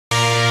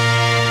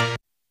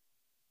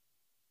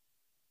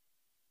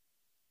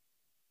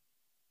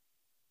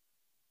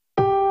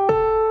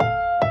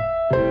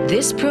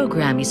This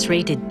program is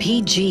rated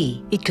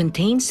PG. It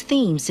contains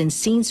themes and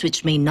scenes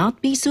which may not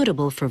be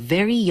suitable for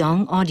very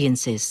young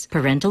audiences.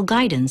 Parental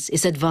guidance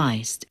is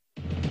advised.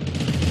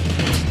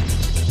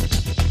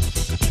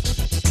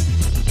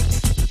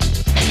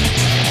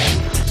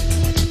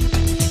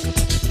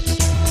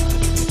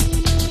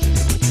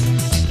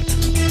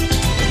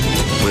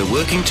 We're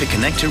working to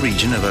connect a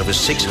region of over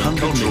 600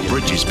 cultural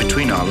bridges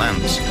between our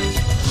lands.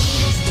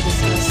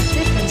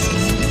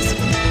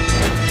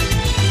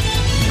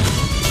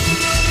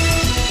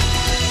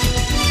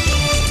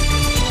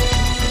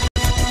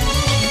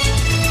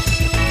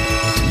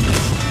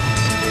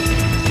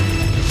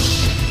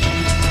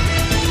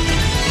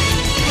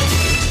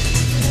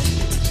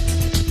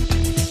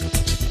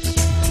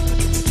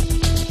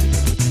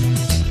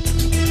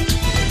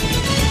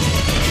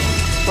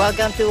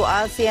 Welcome to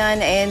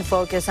ASEAN in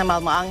Focus. I'm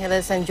Alma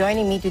Angeles, and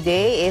joining me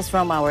today is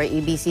from our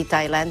EBC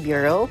Thailand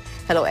Bureau.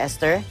 Hello,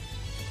 Esther.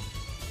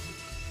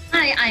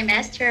 Hi, I'm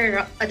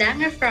Esther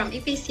Odanga from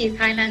EBC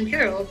Thailand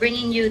Bureau,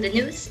 bringing you the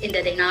news in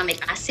the dynamic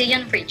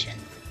ASEAN region.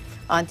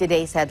 On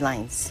today's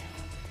headlines.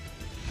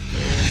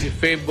 The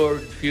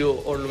favored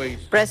few always.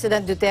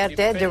 President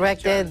Duterte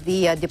directed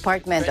the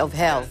Department of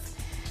Health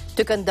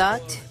to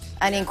conduct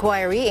an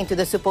inquiry into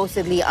the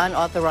supposedly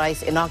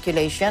unauthorized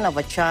inoculation of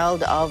a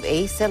child of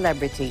a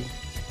celebrity.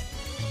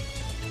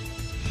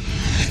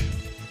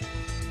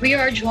 We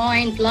are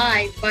joined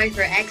live by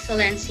Her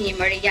Excellency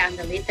Maria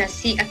Angelita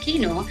C.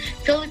 Aquino,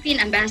 Philippine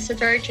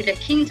Ambassador to the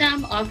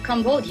Kingdom of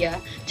Cambodia,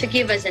 to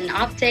give us an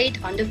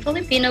update on the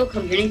Filipino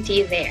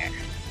community there.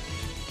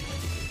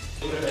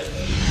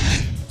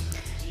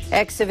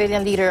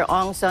 Ex-civilian leader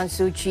Aung San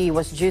Suu Kyi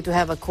was due to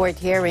have a court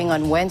hearing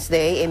on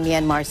Wednesday in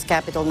Myanmar's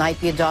capital,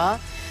 Naypyidaw,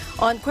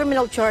 on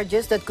criminal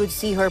charges that could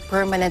see her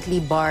permanently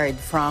barred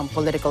from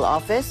political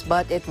office,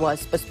 but it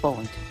was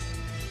postponed.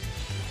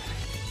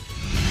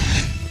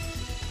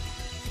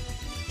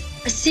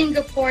 A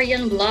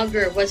Singaporean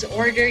blogger was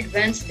ordered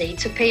Wednesday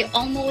to pay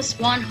almost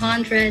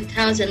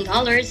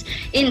 $100,000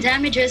 in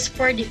damages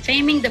for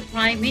defaming the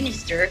Prime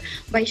Minister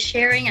by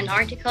sharing an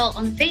article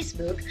on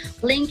Facebook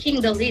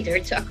linking the leader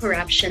to a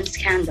corruption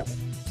scandal.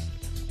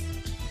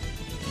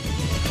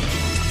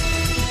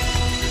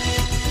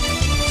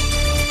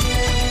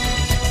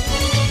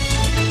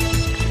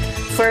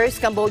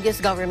 First, Cambodia's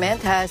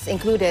government has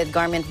included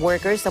garment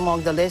workers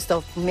among the list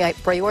of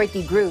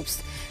priority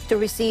groups to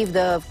receive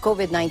the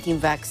COVID-19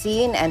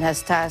 vaccine and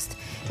has tasked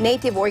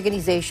native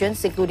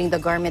organizations, including the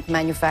Garment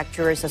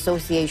Manufacturers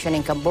Association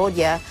in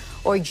Cambodia,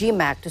 or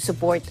GMAC, to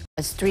support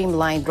a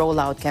streamlined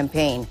rollout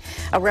campaign.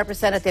 A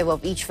representative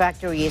of each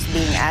factory is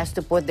being asked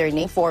to put their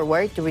name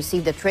forward to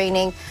receive the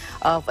training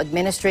of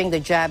administering the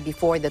jab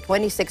before the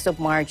 26th of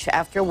March,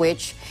 after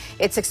which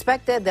it's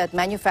expected that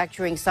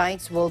manufacturing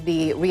sites will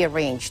be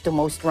rearranged to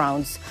most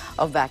rounds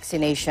of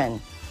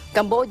vaccination.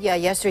 Cambodia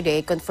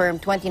yesterday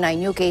confirmed 29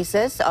 new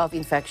cases of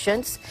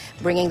infections,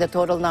 bringing the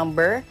total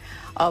number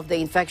of the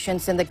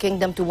infections in the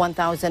kingdom to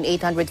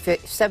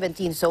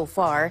 1,817 so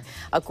far,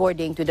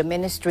 according to the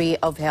Ministry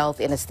of Health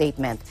in a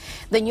statement.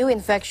 The new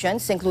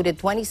infections included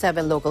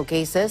 27 local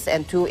cases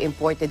and 2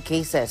 imported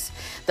cases.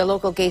 The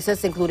local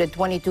cases included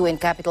 22 in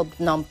capital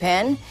Phnom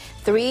Penh,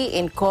 3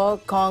 in Koh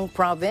Kong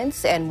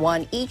province, and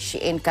 1 each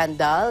in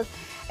Kandal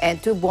and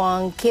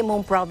Tubuang,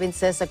 Kimum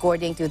provinces,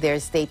 according to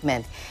their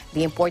statement.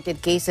 The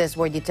imported cases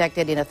were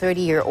detected in a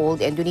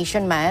 30-year-old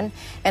Indonesian man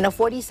and a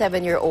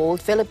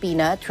 47-year-old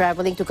Filipina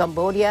traveling to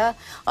Cambodia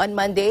on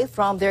Monday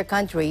from their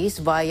countries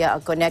via a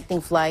connecting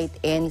flight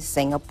in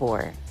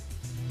Singapore.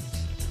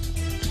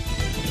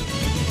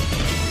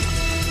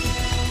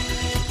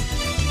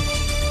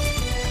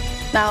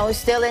 Now,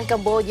 still in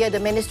Cambodia, the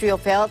Ministry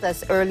of Health,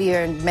 as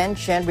earlier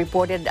mentioned,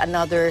 reported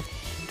another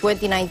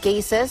 29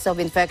 cases of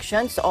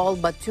infections, all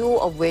but 2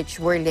 of which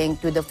were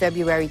linked to the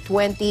February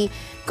 20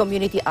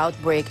 community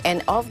outbreak.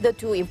 And of the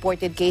 2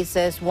 imported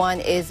cases,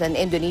 one is an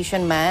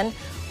Indonesian man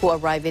who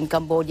arrived in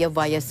Cambodia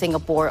via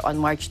Singapore on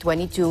March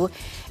 22,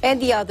 and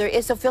the other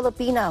is a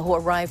Filipina who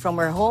arrived from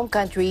her home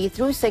country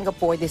through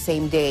Singapore the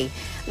same day.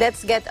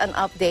 Let's get an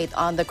update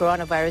on the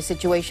coronavirus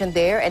situation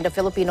there and the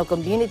Filipino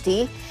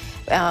community.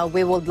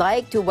 We would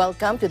like to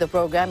welcome to the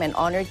program and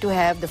honored to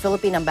have the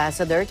Philippine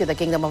Ambassador to the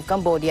Kingdom of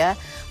Cambodia,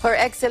 Her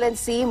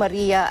Excellency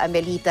Maria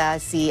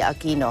Angelita C.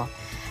 Aquino.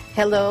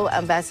 Hello,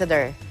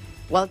 Ambassador.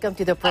 Welcome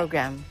to the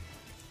program.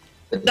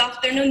 Good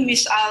afternoon,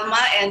 Ms.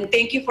 Alma, and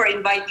thank you for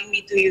inviting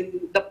me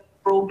to the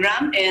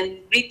program, and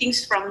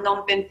greetings from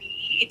Phnom Penh,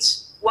 PE.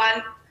 It's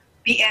 1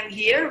 p.m.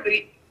 here.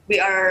 We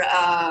are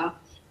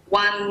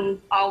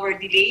 1 hour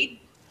delayed.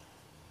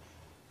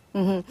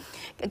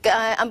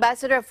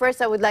 Ambassador,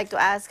 first I would like to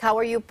ask, how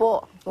are you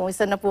po?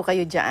 Kumusta na po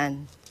kayo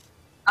dyan?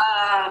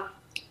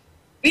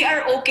 We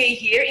are okay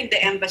here in the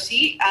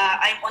embassy.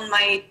 I'm on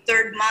my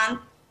 3rd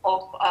month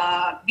of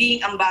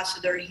being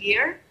ambassador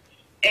here,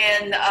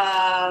 and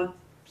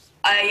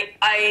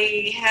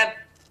I have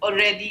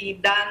already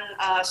done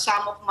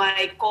some of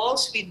my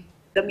calls with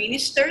the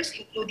ministers,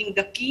 including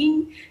the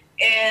King,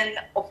 and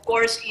of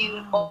course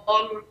in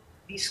all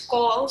these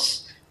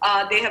calls,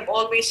 they have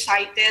always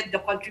cited the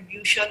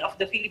contribution of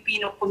the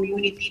Filipino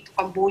community to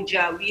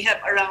Cambodia. We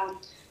have around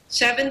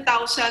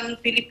 7,000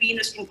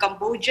 Filipinos in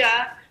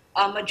Cambodia.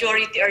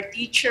 Majority are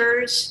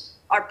teachers,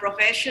 are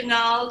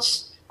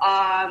professionals,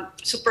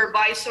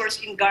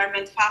 supervisors in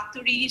garment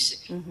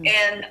factories,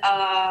 and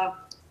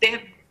they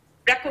have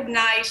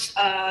recognized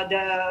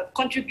the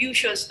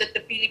contributions that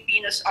the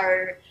Filipinos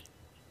are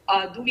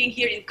doing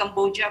here in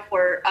Cambodia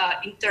for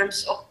in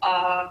terms of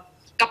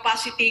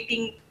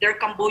capacitating their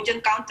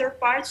Cambodian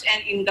counterparts,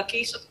 and in the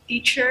case of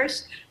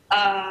teachers,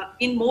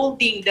 in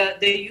molding the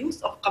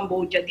youth of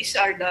Cambodia. These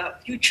are the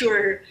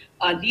future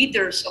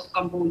leaders of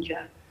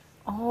Cambodia.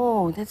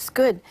 Oh, that's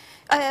good.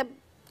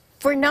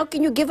 For now,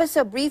 can you give us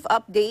a brief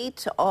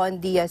update on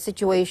the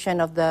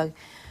situation of the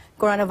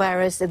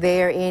coronavirus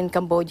there in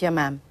Cambodia,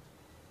 ma'am?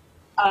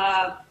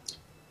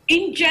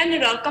 In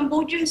general,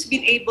 Cambodia has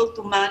been able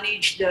to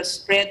manage the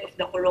spread of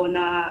the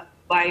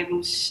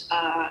coronavirus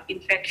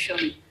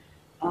infection.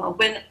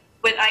 When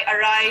I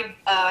arrived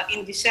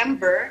in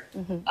December,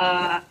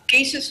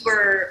 cases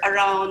were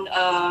around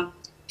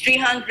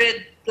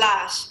 300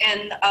 plus,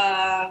 and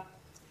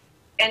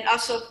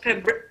as of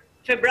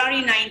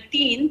February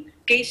 19,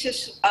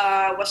 cases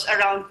was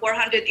around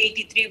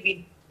 483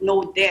 with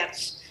no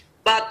deaths.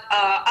 But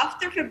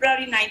after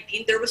February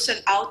 19, there was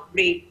an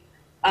outbreak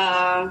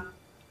on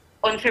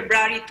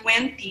February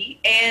 20,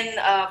 and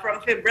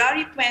from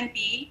February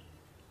 20,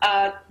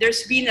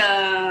 there's been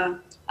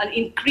an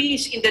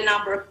increase in the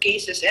number of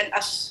cases, and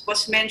as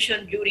was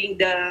mentioned during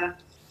the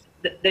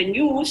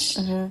news,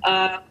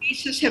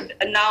 cases have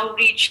now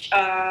reached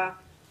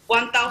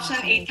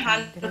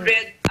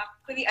 1,800.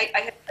 Actually,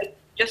 I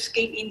just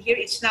came in here.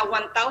 It's now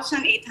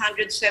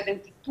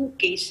 1,872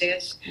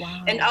 cases,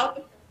 and out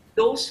of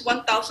those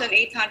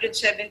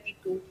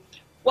 1,872,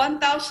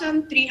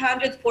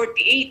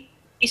 1,348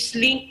 is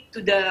linked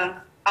to the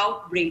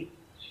outbreak,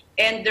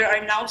 and there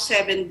are now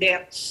 7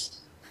 deaths.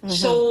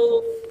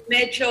 So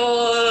medyo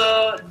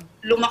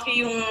lumaki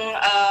yung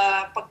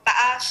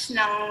pagtaas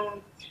ng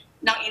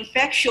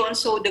infection.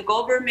 So the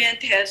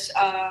government has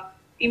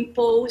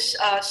imposed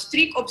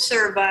strict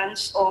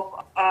observance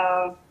of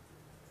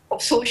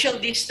social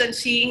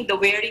distancing, the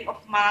wearing of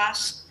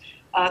masks,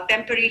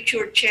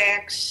 temperature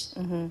checks,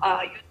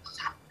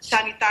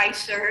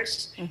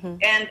 sanitizers,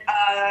 and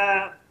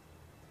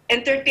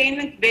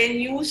entertainment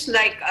venues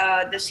like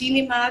the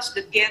cinemas,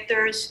 the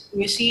theaters,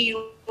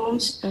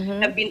 museums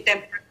have been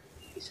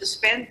temporarily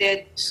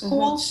suspended.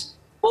 Schools,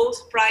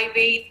 both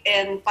private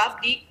and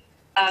public,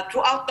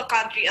 throughout the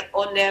country at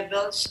all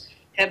levels,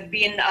 have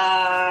been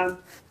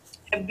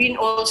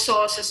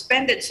also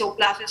suspended. So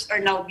classes are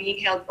now being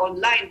held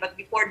online. But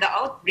before the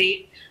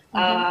outbreak,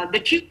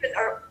 the children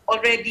are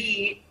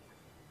already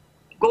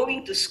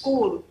going to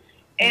school,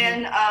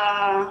 and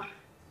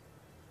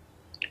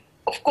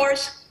of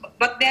course,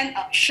 but then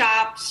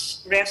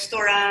shops,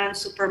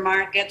 restaurants,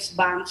 supermarkets,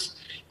 banks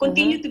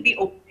continue to be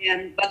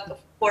open. But of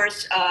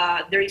course,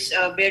 there is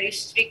a very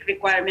strict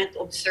requirement to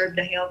observe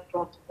the health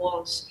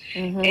protocols.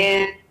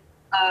 And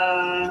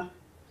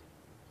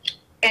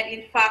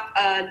in fact,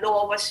 a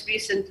law was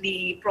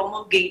recently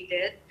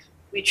promulgated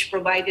which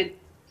provided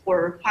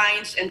for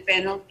fines and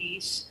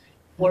penalties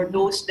for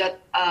those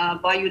that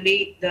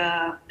violate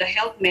the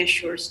health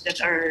measures that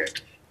are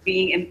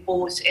being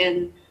imposed.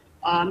 And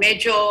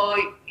medyo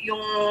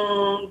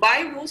yung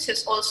virus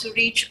has also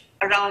reached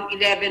around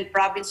 11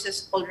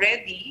 provinces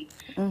already.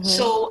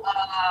 So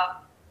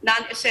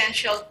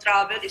non-essential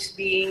travel is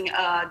being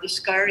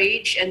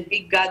discouraged, and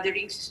big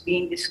gatherings is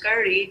being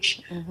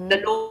discouraged. The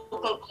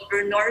local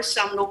governors,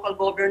 some local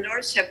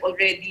governors have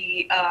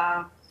already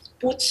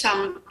put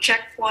some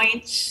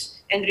checkpoints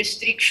and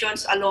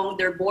restrictions along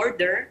their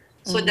border,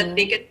 so that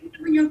they can,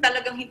 yung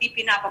talagang hindi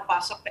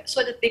pinapapasok,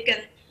 so that they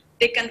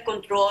can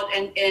control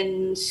and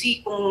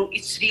see kung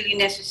it's really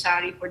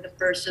necessary for the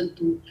person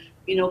to,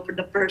 for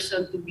the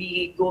person to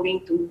be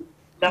going to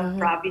the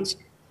province.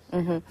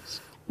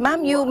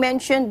 Ma'am, you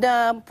mentioned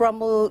the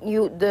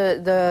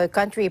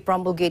country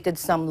promulgated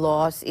some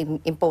laws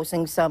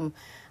imposing some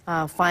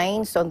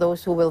fines on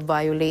those who will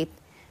violate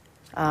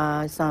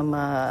some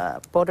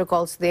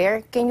protocols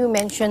there. Can you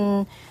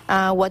mention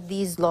what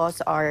these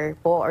laws are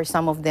po, or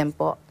some of them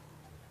po?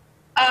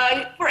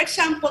 For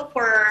example,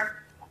 for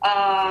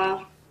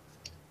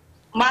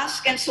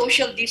mask and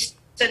social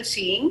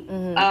distancing,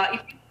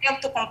 if you fail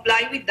to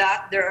comply with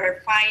that, there are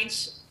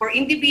fines for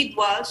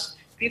individuals,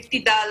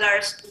 $50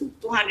 to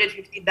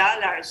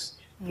 $250.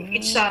 If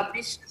it's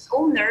business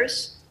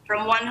owners,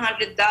 from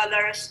 $100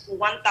 to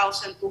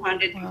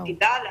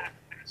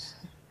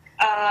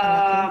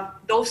 $1,250.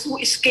 Those who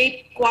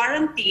escape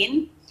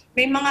quarantine,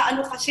 may mga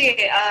ano kasi,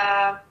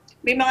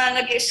 may mga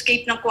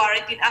nag-escape ng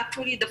quarantine.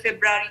 Actually, the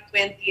February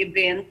 20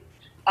 event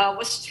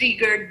was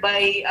triggered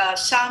by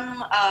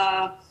some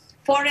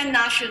foreign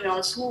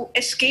nationals who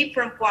escaped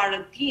from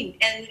quarantine,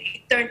 and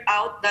it turned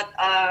out that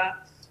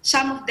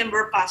some of them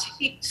were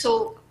positive.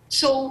 So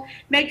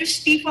medyo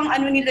stiff ang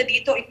ano nila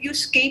dito. If you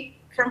escape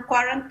from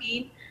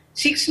quarantine,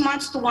 6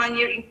 months to 1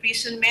 year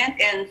imprisonment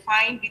and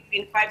fine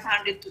between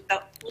 500 to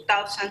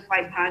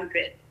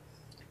 2,500.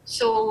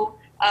 So,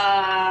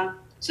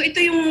 so ito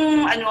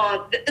yung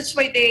that's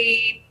why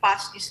they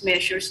passed these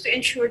measures to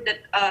ensure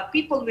that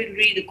people will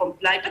really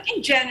comply. But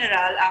in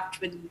general,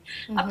 actually,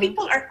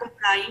 people are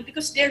complying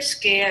because they're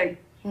scared.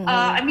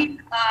 I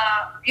mean,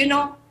 you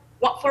know,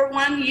 for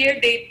 1 year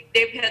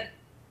they've had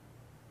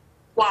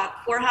what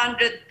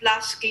 400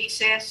 plus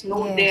cases,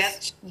 no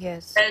deaths.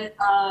 Yes. And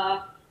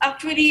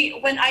actually,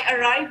 when I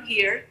arrived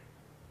here,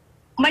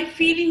 my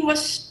feeling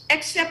was,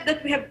 except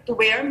that we have to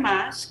wear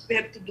masks, we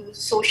have to do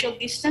social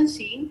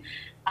distancing,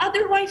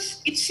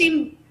 otherwise it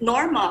seemed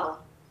normal.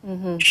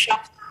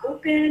 Shops are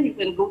open, you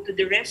can go to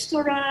the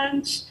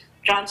restaurants,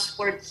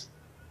 transports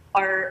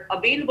are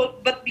available.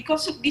 But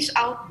because of this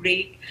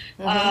outbreak,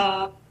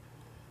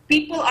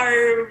 people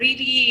are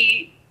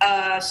really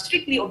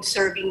strictly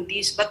observing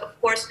this. But of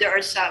course, there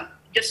are some,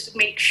 just to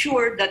make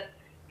sure that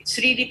it's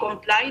really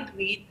complied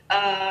with,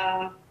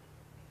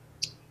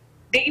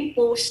 they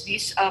impose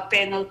these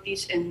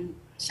penalties and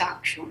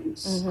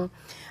sanctions.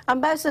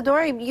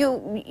 Ambassador,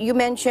 you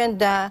mentioned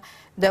the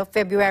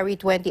February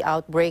 20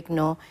 outbreak,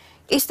 no?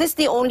 Is this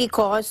the only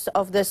cause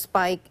of the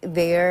spike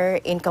there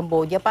in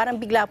Cambodia? Parang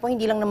bigla po,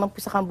 hindi lang naman po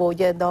sa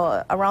Cambodia,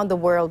 no, around the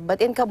world.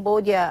 But in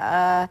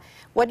Cambodia,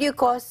 what do you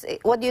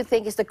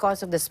think is the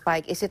cause of the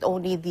spike? Is it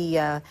only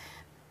the...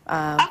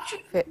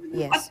 Actually,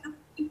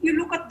 if you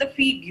look at the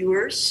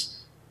figures,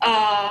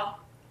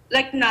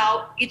 like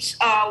now, it's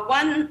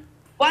the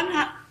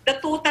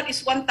total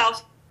is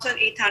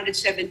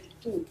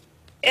 1,872.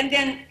 And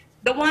then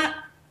the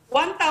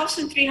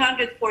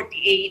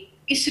 1,348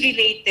 is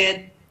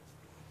related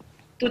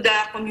to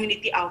the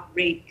community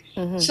outbreak.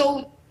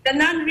 So the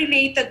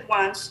non-related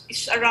ones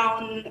is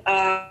around,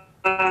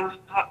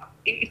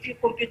 if you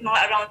compute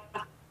mga around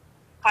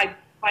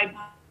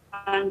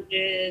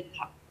 500,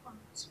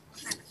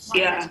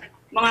 yeah,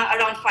 mga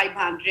around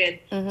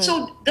 500.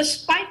 So the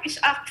spike is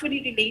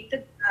actually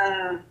related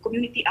to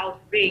community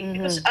outbreak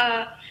because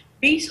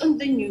based on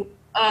the news,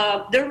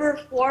 there were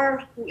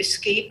 4 who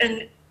escaped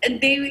and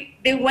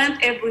they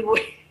went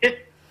everywhere.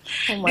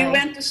 They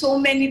went to so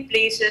many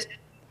places.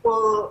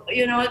 People,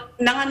 you know,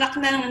 nanganak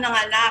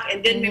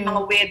and then may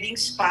mga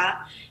weddings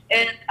pa.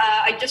 And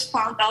I just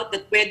found out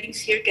that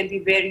weddings here can be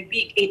very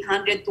big,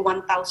 800 to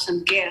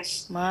 1,000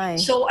 guests.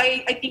 So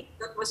I think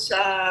that was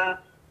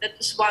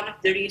one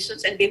of the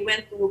reasons. And they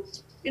went to,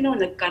 you know,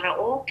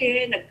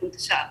 nagkaraoke, nagpunta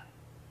sa.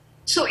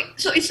 So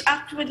it's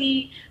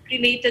actually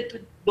related to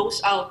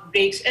those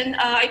outbreaks. And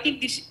I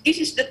think this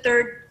is the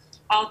 3rd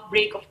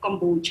outbreak of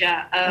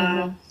Cambodia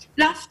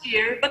last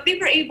year, but they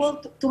were able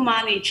to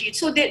manage it.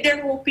 So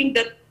they're hoping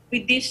that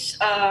with these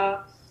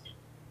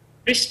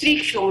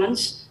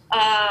restrictions,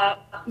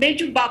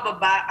 medyo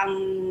bababa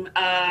ang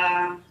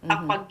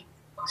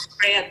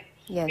pag-spread.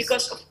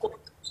 Because of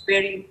course it's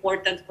very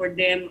important for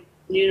them,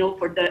 you know,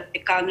 for the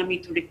economy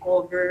to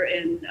recover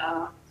and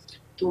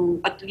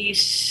to at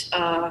least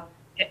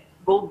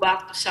go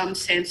back to some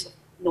sense of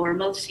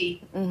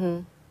normalcy.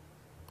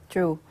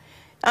 True.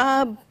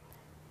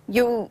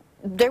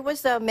 There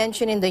was a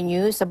mention in the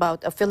news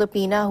about a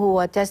Filipina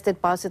who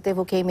tested positive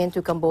who came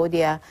into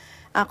Cambodia.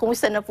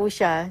 Kumusta na po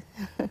siya?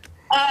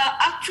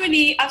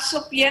 Actually, as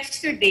of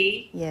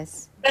yesterday,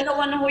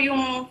 dalawa na ho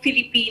yung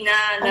Filipina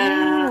na...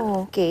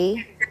 Oh,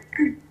 okay.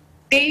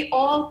 They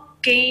all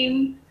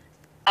came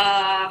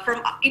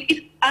from...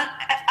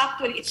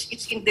 actually,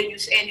 it's in the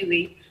news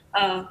anyway.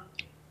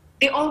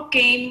 They all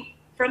came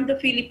from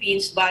the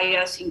Philippines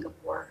via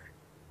Singapore.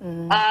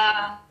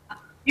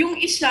 Yung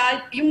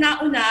isa, yung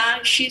nauna,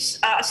 she's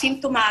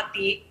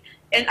asymptomatic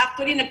and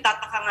actually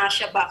nagtataka nga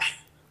siya bakit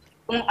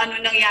kung ano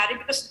nangyari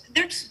because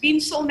there's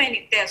been so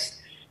many tests.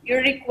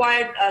 You're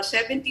required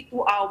 72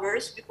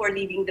 hours before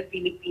leaving the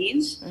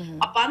Philippines.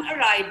 Upon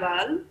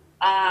arrival,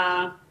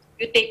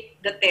 you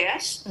take the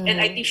test and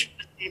I think she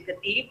was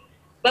negative.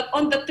 But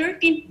on the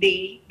 13th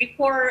day,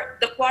 before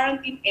the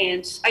quarantine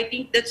ends, I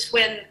think that's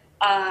when,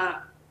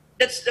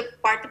 that's the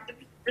part of the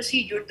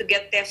procedure to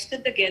get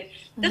tested again.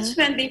 That's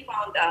when they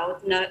found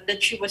out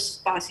that she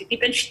was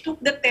positive. And she took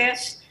the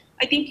test,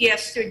 I think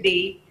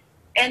yesterday,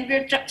 and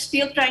we're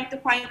still trying to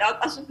find out.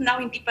 As of now,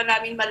 hindi pa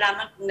namin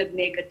malaman kung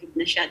nag-negative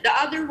na siya. The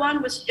other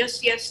one was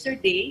just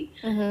yesterday,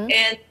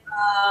 and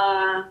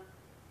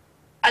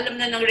alam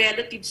na ng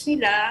relatives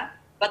nila,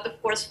 but of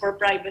course for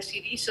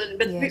privacy reasons.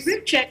 But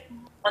we're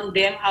checking on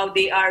them, how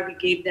they are. We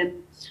gave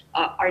them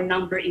our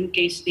number in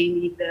case they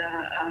need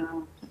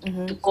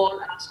to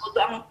call us.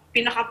 Although ang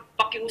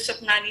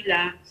pinakapakiusap nga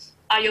nila,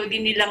 ayaw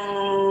din nilang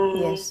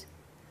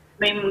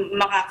may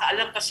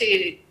makakaalam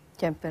kasi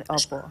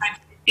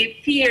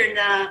they fear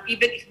na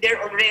even if they're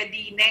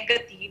already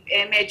negative,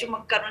 medyo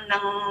magkaroon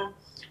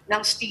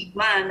ng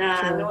stigma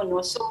na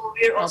no. So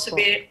we're also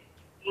being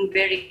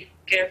very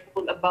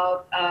careful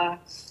about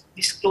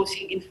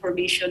disclosing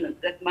information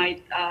that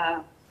might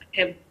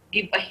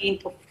give a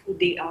hint of who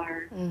they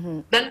are.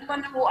 Dalawa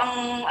na po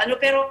ang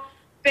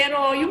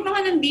pero yung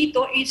mga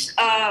nandito is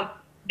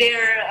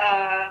they're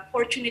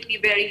fortunately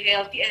very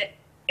healthy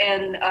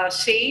and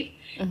safe.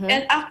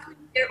 And actually,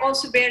 they're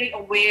also very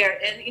aware.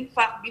 And in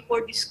fact,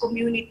 before this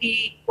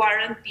community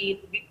quarantine,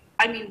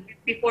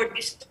 before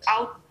this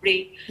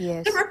outbreak,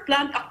 Yes. there were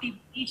planned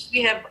activities.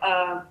 We have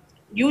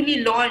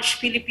newly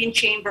launched Philippine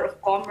Chamber of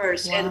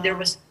Commerce, and there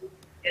was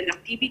an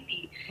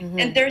activity.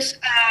 And there's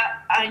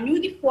a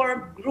newly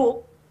formed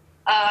group,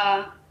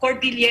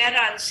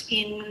 Cordillerans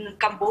in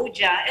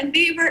Cambodia, and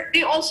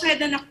they also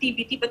had an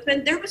activity. But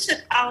when there was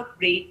an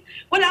outbreak,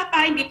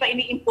 hindi pa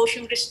ini-impose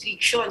yung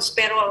restrictions,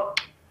 pero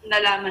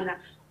nalaman na.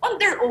 On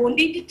their own,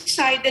 they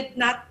decided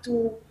not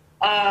to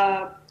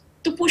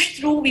push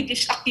through with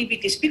these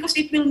activities because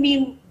it will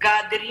mean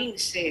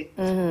gatherings. They're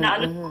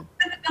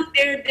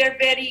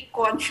very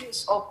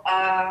conscious of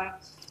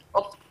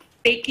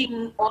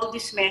taking all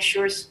these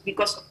measures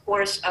because, of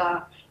course,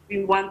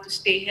 we want to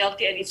stay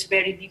healthy, and it's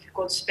very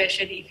difficult,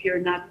 especially if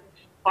you're not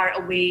far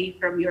away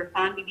from your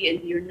family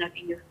and you're not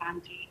in your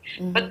country.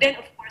 But then,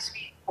 of course,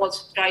 we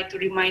also try to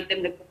remind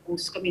them,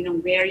 nagpo-post kami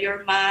ng wear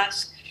your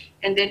mask,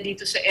 and then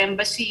dito sa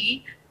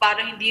embassy,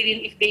 para hindi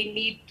rin if they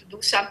need to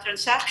do some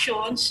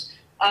transactions,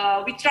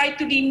 we try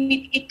to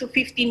limit it to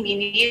 15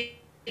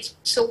 minutes.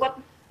 So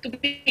to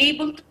be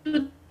able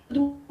to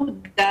do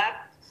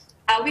that,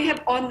 we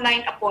have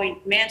online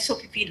appointments. So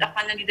fill up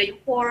na nila yung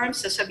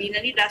forms, sasabihin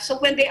na nila.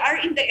 So when they are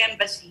in the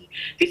embassy,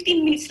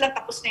 15 minutes lang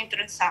tapos na yung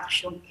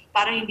transaction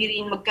para hindi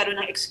rin magkaroon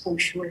ng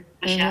exposure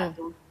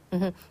masyado.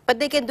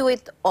 But they can do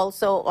it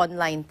also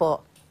online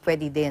po.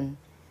 Pwede din.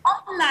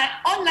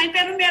 Online,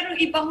 pero merong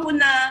iba ho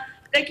na,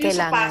 like yung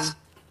sa pass,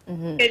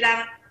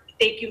 kailangan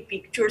take yung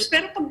pictures.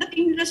 Pero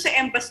pagdating nila sa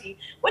embassy,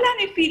 wala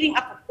na yung filling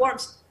up of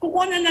forms.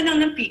 Kukuha na lang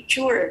ng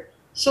picture.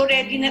 So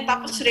ready na,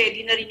 tapos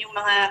ready na rin yung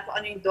mga kung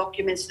ano yung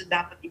documents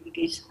na dapat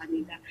ibigay sa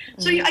kanila.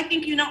 So I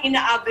think yun ang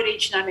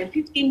ina-average namin,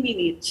 15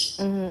 minutes.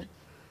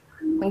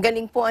 Ang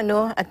galing po,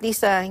 at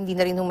least hindi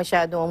na rin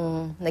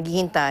masyadong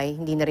naghihintay,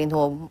 hindi na rin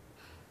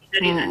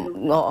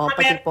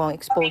pati po ang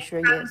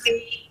exposure. Yes.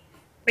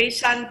 May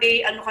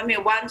Sunday, kami,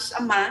 once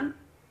a month,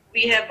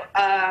 we have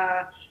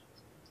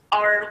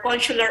our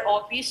consular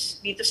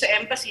office dito sa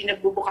embassy,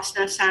 nagbubukas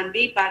ng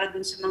Sunday para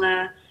dun sa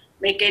mga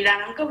may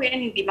kailangan gawin,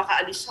 hindi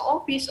makaalis sa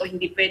office o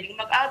hindi pwedeng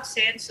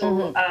mag-absent.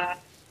 So,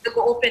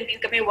 nag-open din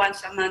kami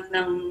once a month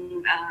ng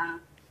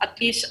at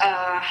least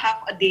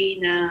half a day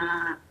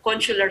na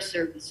consular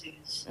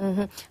services.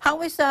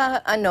 How is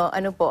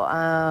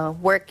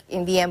work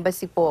in the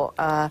embassy po?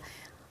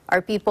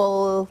 Are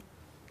people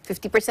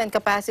 50%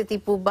 capacity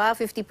po ba?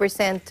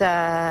 50%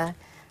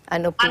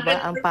 po ba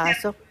ang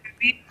pasok?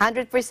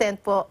 100%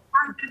 po.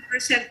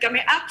 100%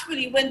 kami.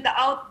 Actually, when the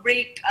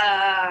outbreak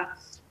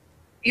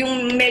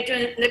yung medyo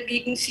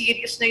nagiging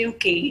serious na yung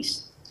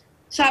case,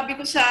 sabi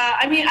ko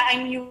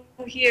I'm new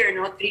here,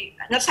 no?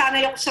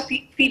 Nasanay ako sa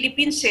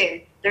Philippines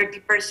 30%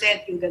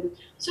 yung ganun.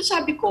 So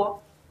sabi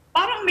ko,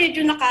 parang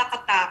medyo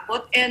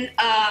nakakatakot and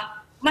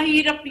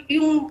mahirap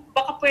yung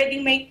baka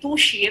pwedeng may 2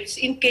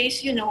 shifts in case,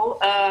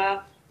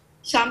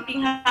 something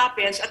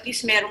happens, at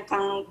least meron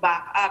kang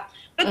backup.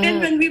 But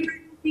then when we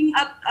were looking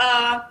at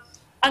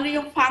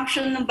yung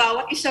function ng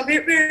bawat isa,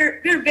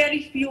 we're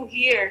very few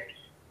here.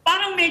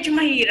 Parang medyo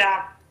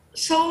mahirap.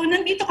 So,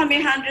 nandito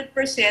kami 100%,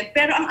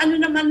 pero ang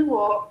naman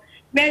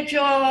medyo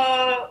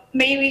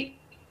may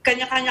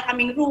kanya-kanya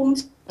kaming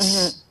rooms.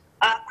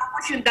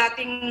 Tapos yung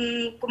dating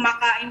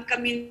kumakain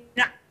kami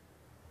na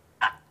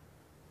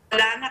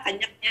wala na,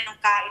 kanya-kanyang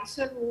kain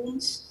sa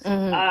rooms.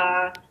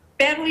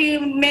 Pero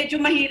yung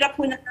medyo mahirap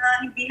na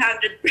hindi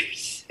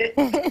 100%.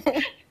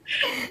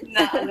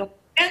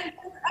 And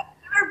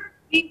we're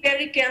being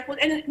very careful.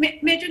 And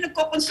medyo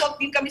nagko-consult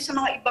din kami sa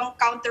mga ibang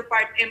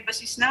counterpart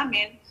embassies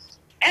namin.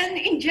 And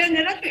in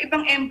general, yung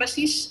ibang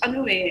embassies,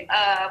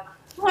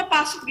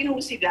 pumapasok din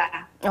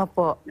sila.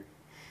 Opo.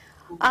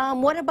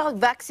 What about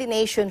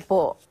vaccination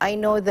po? I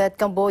know that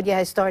Cambodia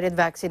has started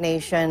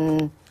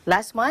vaccination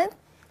last month.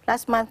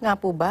 Last month nga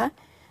po ba?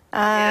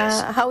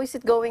 Yes. How is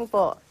it going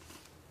po?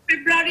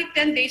 February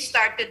 10, they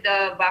started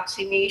the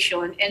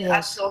vaccination. And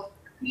as of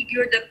the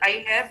figure that I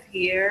have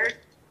here,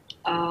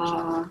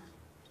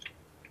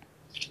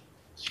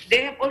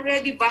 they have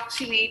already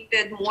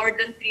vaccinated more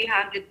than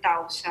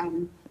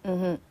 300,000.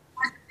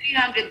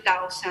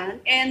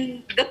 300,000.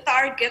 And the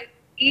target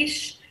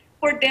is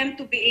for them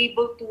to be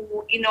able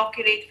to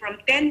inoculate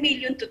from 10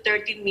 million to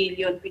 13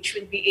 million, which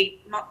will be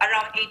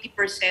around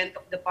 80%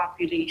 of the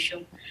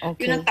population.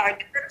 Okay. Yun ang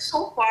target. But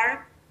so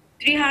far,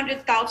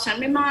 300,000,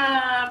 may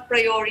mga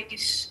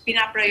priorities,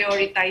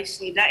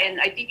 pinaprioritize nila.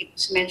 And I think it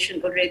was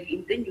mentioned already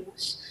in the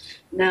news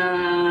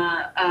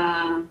na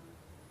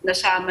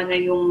nasama na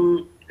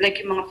yung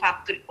yung mga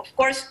factory, of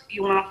course,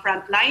 yung mga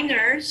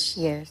frontliners.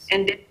 Yes.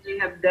 And then we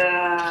have the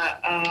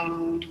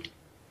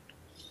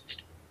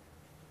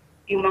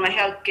yung mga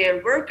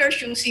healthcare workers,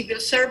 yung civil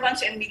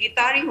servants and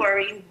military who are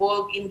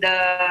involved in the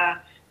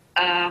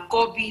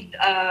COVID,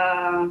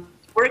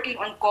 working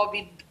on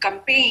COVID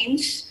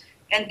campaigns.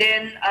 And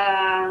then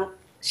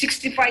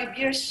 65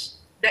 years,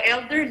 the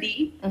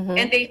elderly,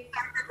 and they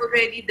started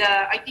already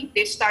I think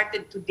they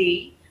started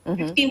today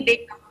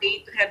 15-day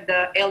campaign to have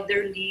the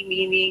elderly,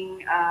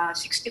 meaning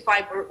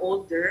 65 or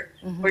older,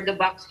 for the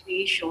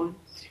vaccination.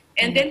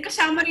 And then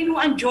kasama rin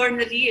ang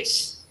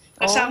journalists,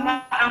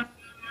 kasama ang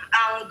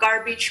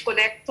garbage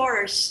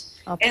collectors,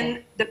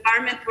 and the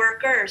garment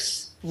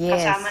workers.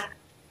 Yes. Kasama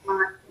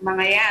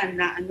mga yan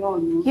na ano.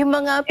 No? Yung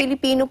mga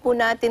Pilipino po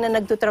natin na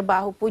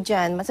nagtutrabaho po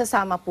dyan,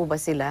 masasama po ba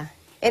sila?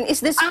 And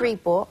is this free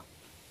po?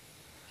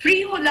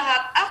 Free ho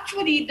lahat.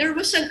 Actually, there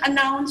was an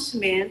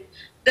announcement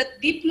that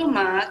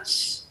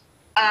diplomats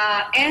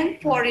and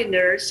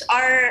foreigners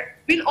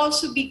will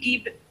also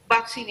be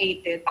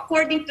vaccinated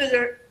according to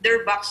their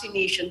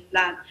vaccination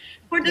plan.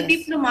 For the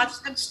diplomats,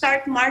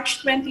 nag-start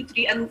March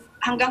 23 and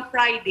hanggang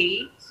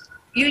Friday,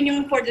 yun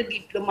yung for the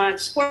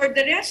diplomats. For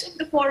the rest of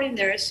the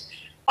foreigners,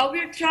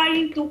 we're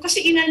trying to,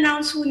 kasi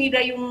in-announce ho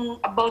nila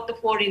yung about the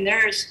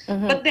foreigners,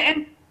 but the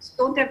embassies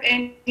don't have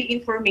any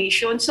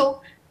information.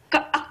 So,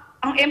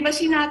 ang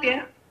embassy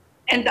natin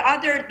and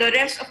the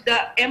rest of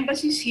the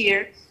embassies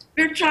here,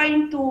 we're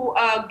trying to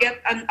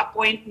get an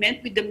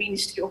appointment with the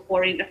Ministry of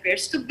Foreign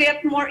Affairs to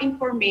get more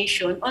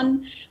information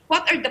on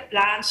what are the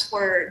plans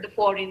for the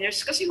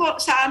foreigners. Kasi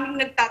sa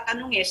aming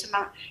nagtatanong sa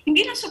mga,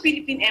 hindi lang sa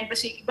Philippine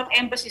Embassy, ibang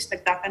embassies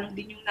nagtatanong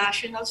din yung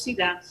nationals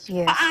nila,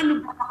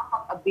 paano ba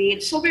makapag-avail.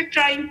 So we're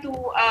trying to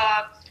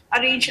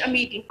arrange a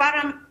meeting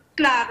para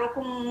klaro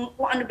kung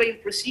ano ba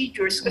yung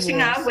procedures. Kasi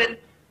nga,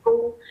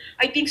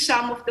 I think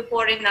some of the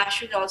foreign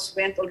nationals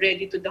went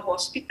already to the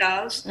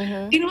hospitals,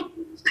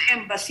 tinutulong sa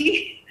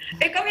embassy.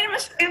 Kami naman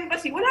sa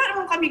embassy, wala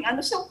naman kaming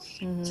ano. So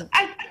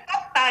I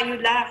thought tayo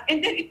lang.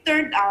 And then it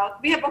turned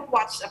out, we have a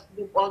WhatsApp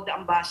group, all the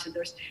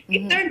ambassadors.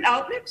 It turned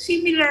out like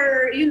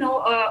similar,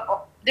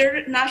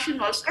 their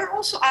nationals are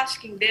also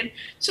asking them.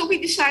 So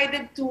we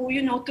decided to,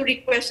 to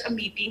request a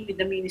meeting with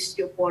the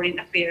Ministry of Foreign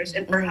Affairs,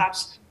 and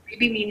perhaps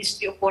maybe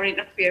Ministry of Foreign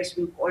Affairs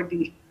will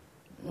coordinate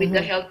with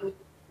the health.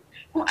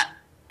 Kung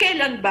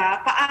kailan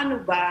ba,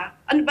 paano ba,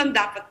 ano bang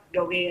dapat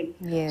gawin.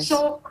 Yes.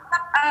 So,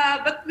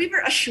 but we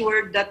were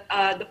assured that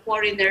the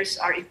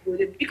foreigners are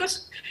included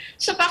because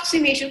sa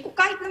vaccination, kung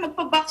kahit na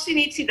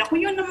magpa-vaccinate sila,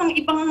 kung yun namang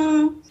ibang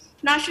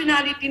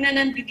nationality na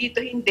nandito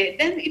hindi,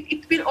 then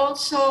it will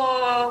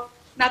also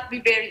not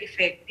be very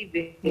effective.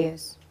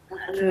 Yes.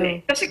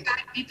 Kasi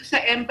kahit dito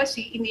sa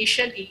embassy,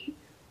 initially,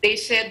 they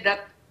said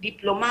that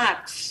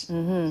diplomats,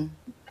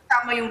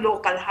 tama yung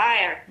local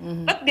hire.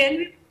 But then,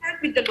 we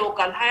worked with the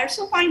local hire.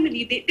 So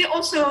finally, they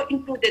also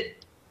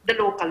included the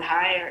local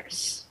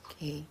hires.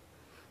 Okay.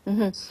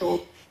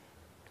 So,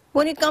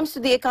 when it comes to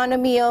the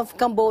economy of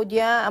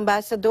Cambodia,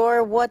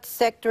 Ambassador, what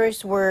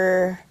sectors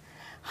were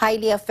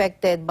highly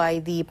affected by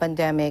the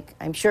pandemic?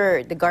 I'm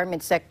sure the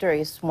garment sector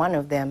is one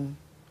of them.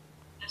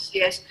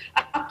 yes.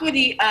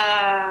 Actually,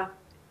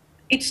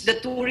 it's the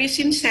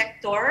tourism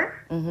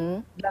sector,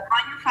 the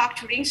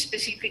manufacturing,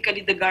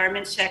 specifically the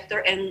garment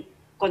sector, and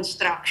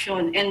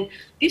construction. And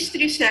these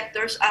three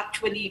sectors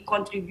actually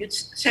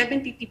contributes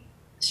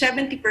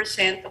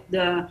 70% of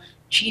the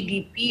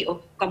GDP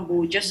of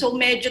Cambodia. So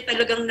medyo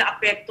talagang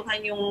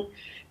naapektuhan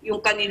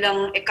yung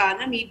kanilang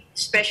economy,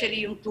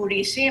 especially yung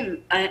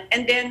tourism.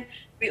 And then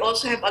we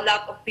also have a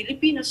lot of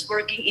Filipinos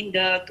working in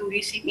the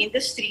tourism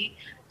industry.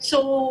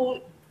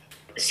 So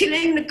sila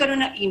yung nagkaroon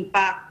ng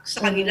impact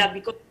sa kanila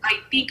because I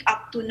think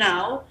up to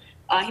now,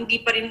 hindi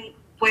pa rin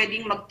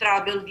pwedeng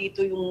mag-travel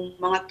dito yung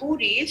mga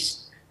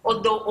tourists,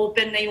 although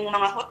open na yung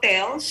mga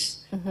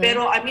hotels.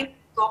 Pero I mean,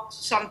 talk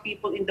to some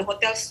people in the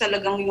hotels,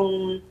 talagang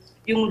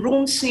yung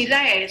rooms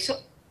nila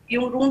So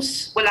yung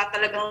rooms wala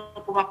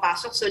talagang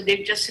pumapasok, so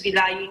they're just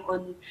relying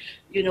on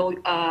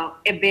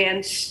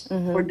events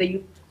for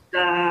the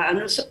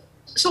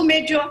so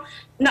medyo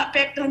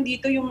naapektuhan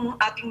dito yung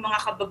ating mga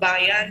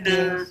kababayan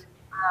na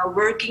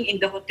working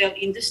in the hotel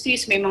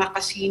industries. May mga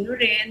casino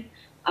rin,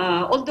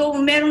 although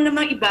meron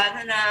namang iba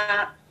na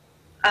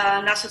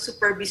nasa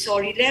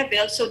supervisory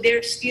level, so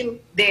they're still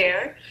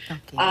there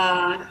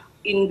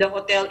in the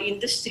hotel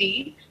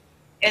industry.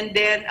 And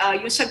then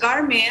yung sa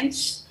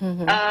garments,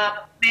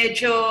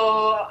 medyo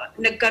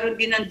nagkaroon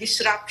din ng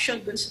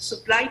disruption dun sa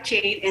supply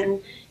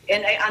chain,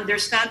 and I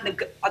understand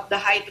at the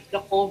height of the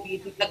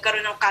COVID,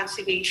 nagkaroon ng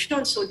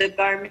cancellation. So the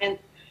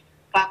garment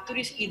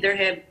factories either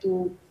have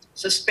to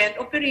suspend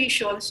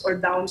operations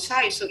or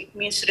downsize. So it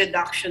means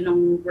reduction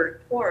ng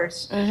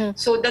workforce.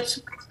 So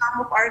that's why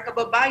some of our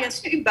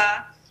kababayans, yung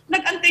iba,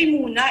 nag-antay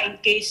muna in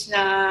case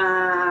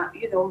na,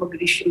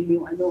 mag-resume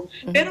yung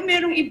Pero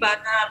merong iba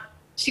na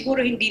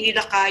siguro hindi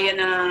nila kaya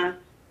na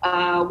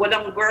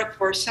walang work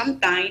for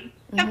some time,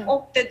 have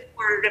opted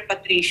for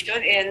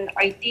repatriation. And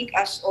I think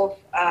as of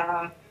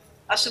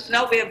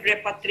now, we have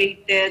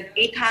repatriated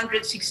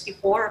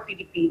 864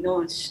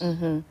 Filipinos.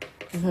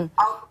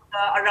 Out of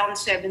around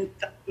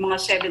mga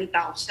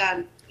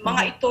 7,000.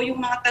 Mga ito,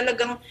 yung mga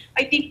talagang,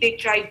 I think they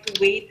tried to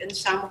wait, and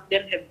some of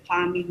them have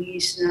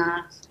families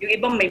na, yung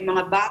ibang may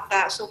mga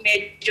bata, so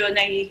medyo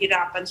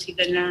nahihirapan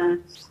sila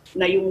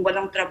na yung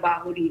walang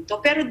trabaho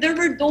rito. Pero there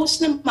were those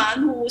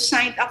naman who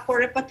signed up for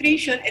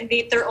repatriation and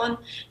later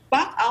on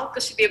back out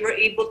kasi they were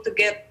able to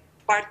get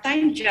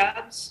part-time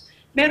jobs.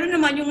 meron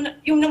naman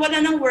yung nawala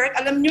ng work,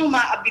 alam nyo,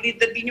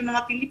 maabilidad din yung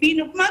mga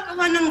Pilipino,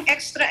 gumagawa ng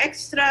extra,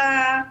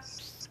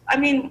 I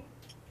mean,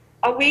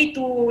 a way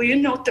to, you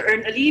know, to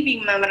earn a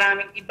living.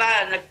 Maraming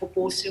iba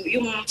nagpo-post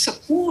yung sa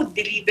food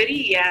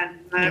delivery,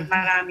 yan.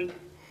 Maraming,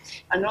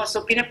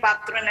 so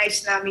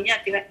pinapatronize namin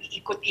yan,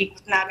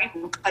 iikot-ikot namin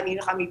kung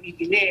kanino kami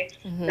bibili.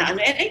 And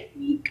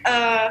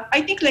I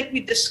think like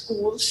with the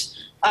schools,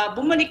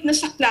 bumalik na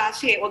sa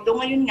klase,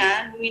 although ngayon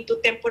nga, huminto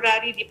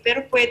temporary,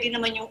 pero pwede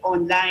naman yung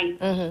online.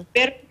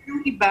 Pero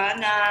yung iba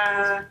na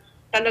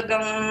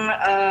talagang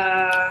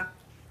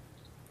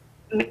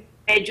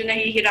medyo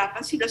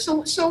nahihirapan sila.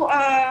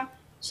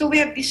 So we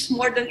have this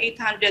more than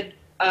 800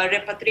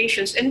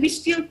 repatriations, and we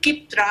still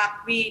keep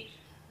track. We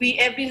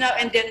every now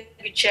and then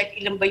we check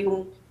ilan ba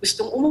yung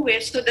gustong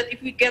umuwi, so that if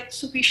we get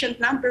sufficient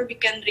number, we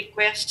can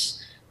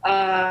request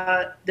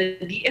the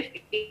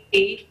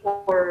DFA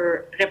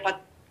for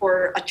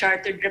a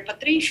chartered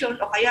repatriation,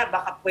 o kaya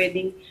baka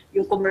pwedeng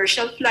yung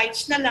commercial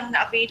flights na lang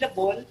na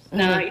available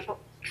na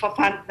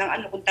ifa-fund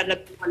ng kung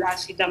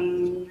talagang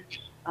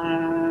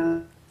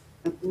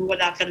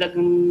wala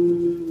talagang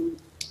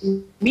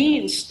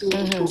means to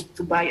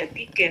buy a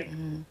ticket.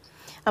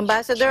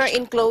 Ambassador,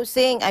 in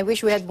closing, I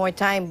wish we had more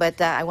time,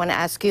 but I want to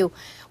ask you,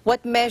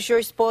 what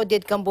measures po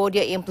did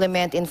Cambodia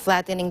implement in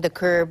flattening the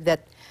curve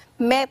that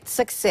met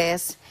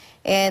success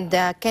and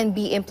can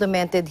be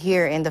implemented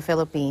here in the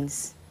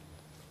Philippines?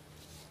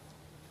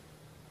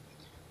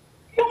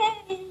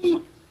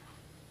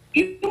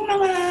 Yung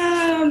mga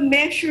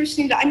measures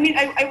nila, I mean,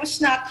 I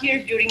was not here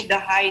during the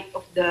height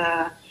of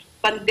the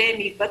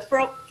pandemic, but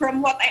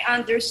from what I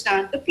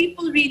understand, the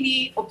people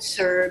really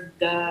observed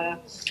the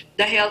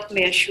health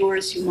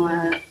measures.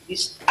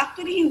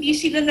 Actually, hindi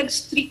sila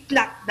nag-strict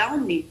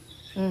lockdown eh.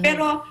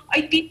 Pero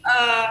I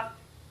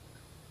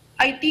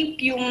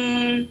think yung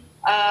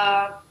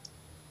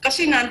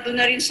kasi nandun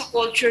na rin sa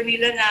culture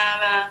nila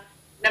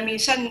na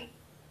minsan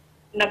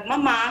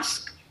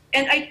nagmamask,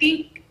 and I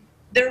think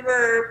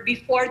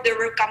before there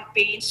were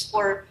campaigns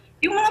for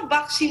yung mga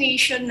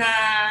vaccination na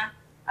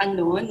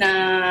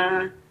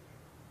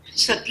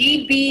sa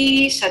TB,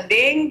 sa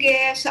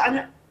dengue,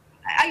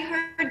 I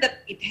heard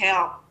that it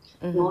helped.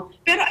 No?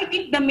 Pero I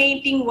think the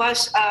main thing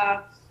was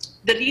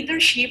the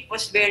leadership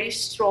was very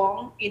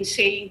strong in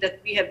saying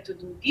that we have to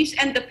do this,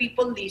 and the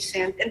people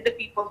listened and the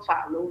people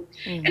followed.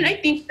 And I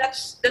think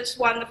that's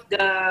one of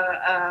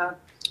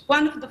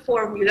the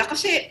formula.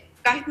 Kasi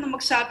kahit na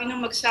magsabi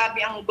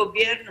ang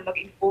gobyerno,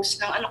 mag-impose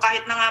ng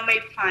kahit na nga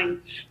may fine,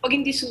 pag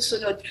hindi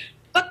susunod.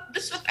 But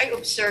that's what I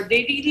observed.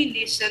 They really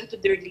listen to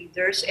their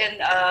leaders,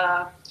 and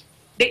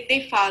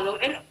they follow.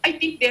 And I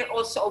think they're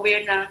also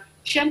aware na,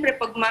 syempre,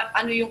 pag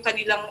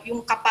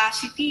yung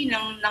capacity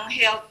ng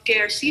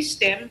healthcare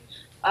system,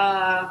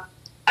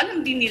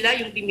 alam din nila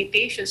yung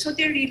limitations. So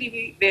they're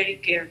really very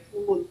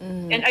careful.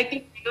 And I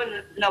think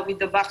now with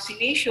the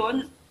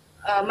vaccination,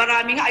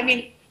 marami nga, I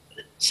mean,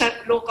 sa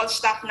local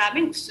staff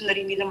namin, gusto na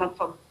rin nila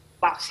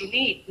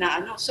mag-vaccinate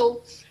na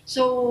So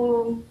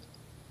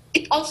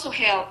it also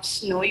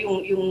helps, no,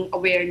 yung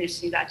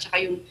awareness nila at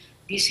saka yung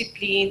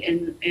discipline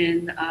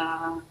and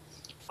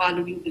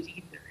following the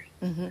leader.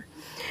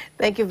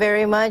 Thank you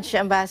very much,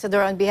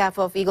 Ambassador. On behalf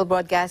of Eagle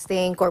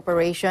Broadcasting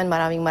Corporation,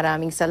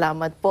 maraming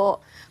salamat po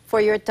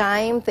for your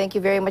time. Thank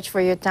you very much for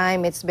your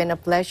time. It's been a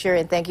pleasure,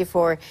 and thank you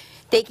for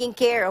taking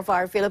care of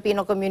our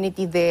Filipino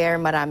community there.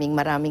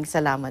 Maraming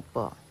salamat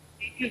po.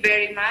 Thank you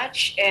very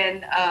much,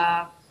 and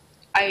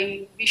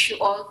I wish you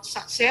all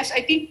success.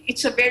 I think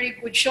it's a very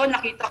good show.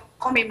 Nakita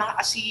ko may mga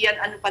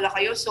ASEAN pala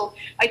kayo. So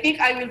I think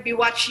I will be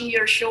watching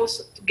your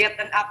shows to get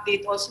an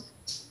update also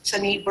sa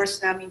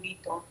neighbors namin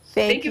dito.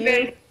 Thank you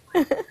very much.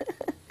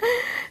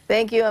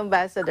 Thank you,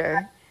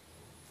 Ambassador.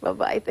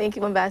 Bye-bye. Thank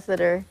you,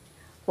 Ambassador.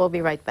 We'll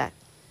be right back.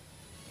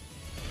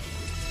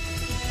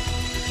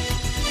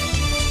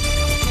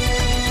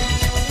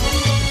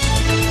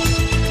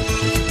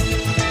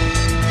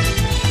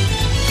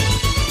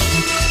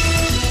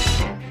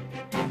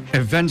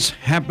 Events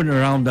happen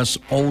around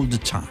us all the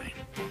time,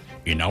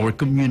 in our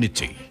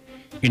community,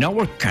 in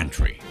our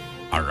country,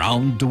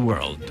 around the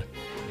world.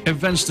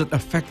 Events that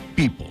affect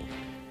people,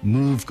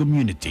 move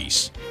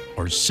communities,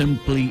 or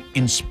simply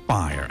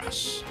inspire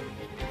us.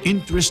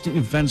 Interesting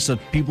events that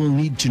people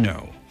need to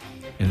know.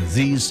 In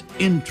these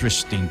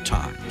interesting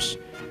times,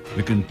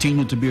 we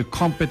continue to be a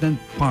competent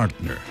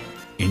partner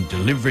in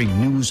delivering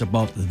news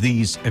about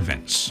these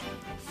events.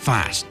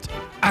 Fast,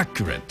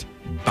 accurate,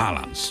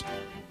 balanced.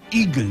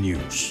 Eagle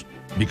News,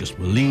 because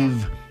we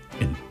live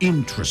in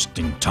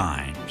interesting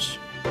times.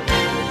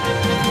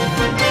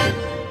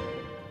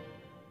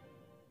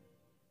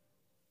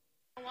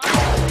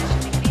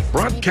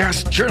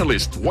 Broadcast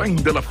journalist Wayne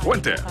De La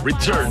Fuente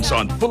returns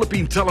on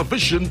Philippine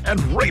television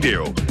and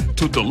radio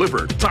to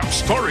deliver top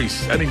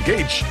stories and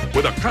engage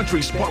with the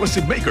country's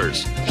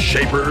policymakers,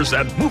 shapers,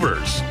 and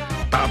movers.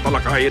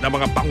 Tatalakayin ang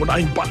mga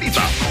pangunahing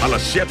balita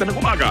alas 7 ng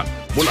umaga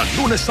mula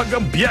Lunes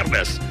hanggang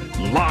Biyernes.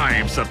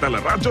 live sa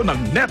teleradyo ng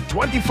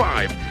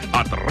Net25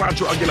 at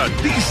Radyo Aguila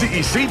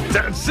DCEC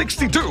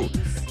 1062.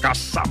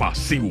 Kasama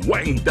si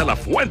Weng de la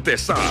Fuente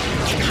sa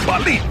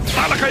Balit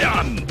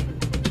Talakayan.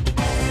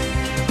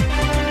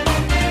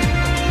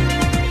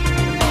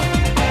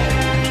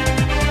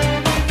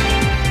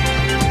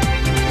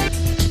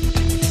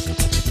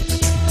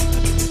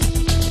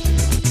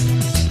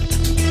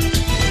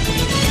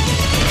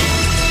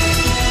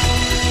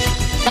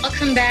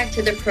 Welcome back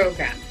to the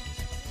program.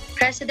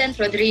 President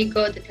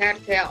Rodrigo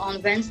Duterte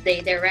on Wednesday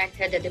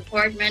directed the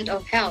Department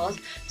of Health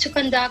to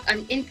conduct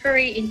an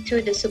inquiry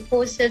into the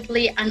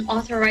supposedly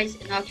unauthorized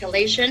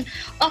inoculation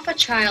of a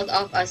child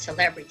of a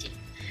celebrity.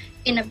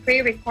 In a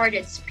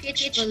pre-recorded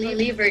speech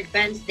delivered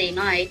Wednesday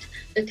night,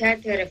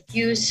 Duterte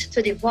refused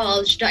to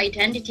divulge the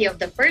identity of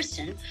the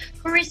person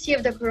who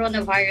received the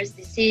coronavirus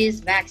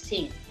disease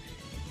vaccine,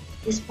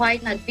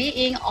 despite not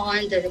being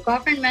on the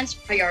government's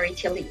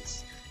priority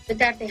list.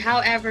 Duterte,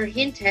 however,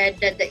 hinted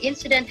that the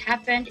incident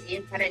happened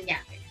in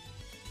Parañaque.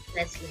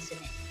 Let's listen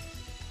in.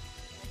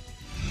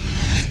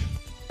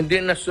 Hindi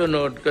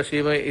nasunod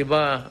kasi may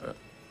iba,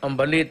 ang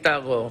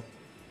balita ko,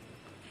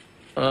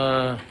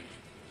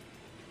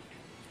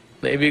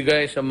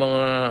 naibigay sa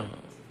mga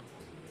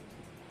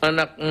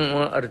anak ng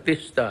mga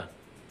artista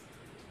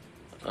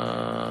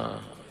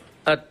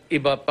at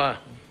iba pa.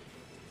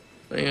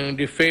 Yung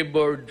the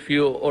favored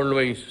few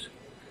always.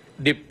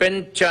 The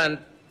penchant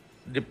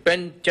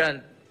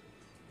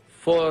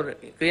for,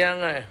 kaya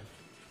nga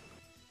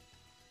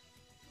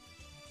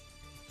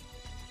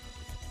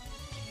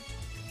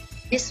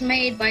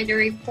Dismayed by the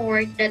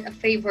report that a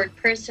favored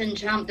person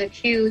jumped the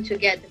queue to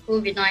get the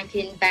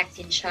COVID-19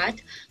 vaccine shot,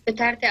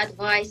 Duterte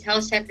advised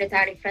Health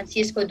Secretary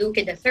Francisco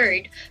Duque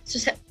III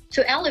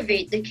to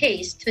elevate the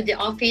case to the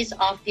Office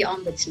of the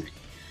Ombudsman.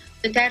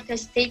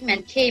 Duterte's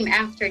statement came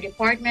after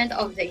Department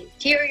of the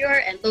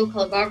Interior and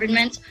Local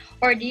Governments,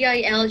 or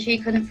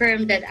DILG,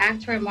 confirmed that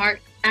actor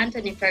Mark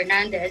Anthony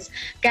Fernandez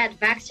got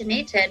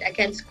vaccinated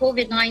against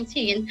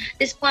COVID-19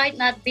 despite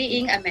not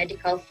being a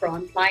medical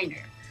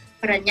frontliner.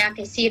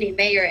 Parañaque City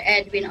Mayor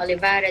Edwin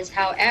Olivares,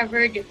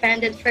 however,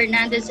 defended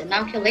Fernandez's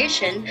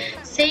inoculation,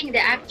 saying the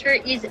actor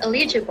is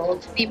eligible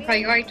to be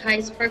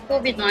prioritized for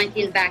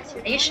COVID-19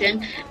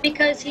 vaccination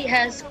because he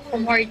has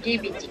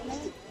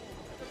comorbidities.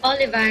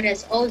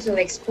 Olivares also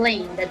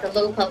explained that the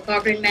local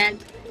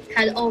government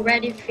had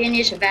already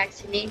finished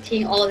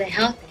vaccinating all the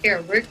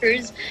healthcare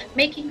workers,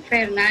 making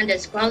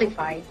Fernandez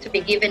qualified to be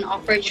given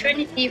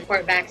opportunity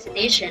for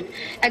vaccination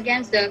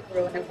against the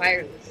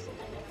coronavirus.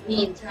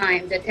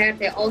 Meantime,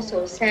 Duterte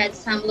also said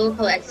some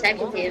local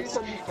executives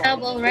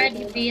have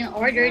already been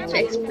ordered to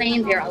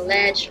explain their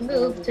alleged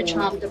move to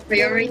jump the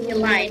priority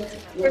line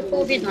for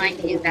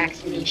COVID-19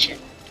 vaccination.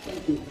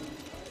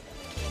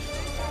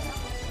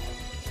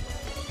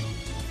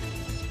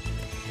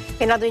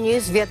 In other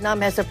news, Vietnam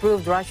has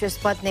approved Russia's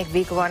Sputnik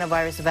V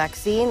coronavirus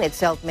vaccine,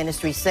 its health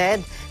ministry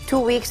said, 2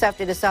 weeks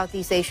after the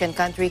Southeast Asian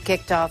country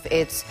kicked off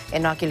its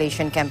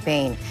inoculation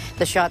campaign.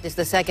 The shot is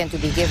the second to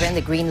be given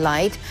the green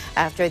light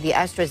after the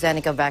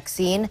AstraZeneca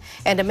vaccine,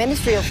 and the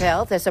Ministry of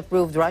Health has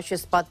approved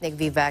Russia's Sputnik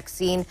V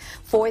vaccine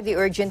for the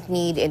urgent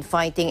need in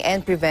fighting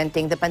and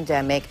preventing the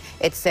pandemic,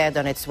 it said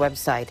on its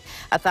website.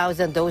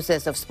 1,000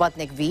 doses of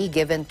Sputnik V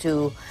given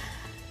to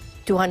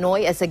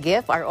Hanoi as a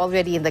gift are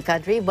already in the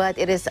country, but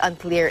it is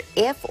unclear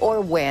if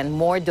or when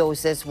more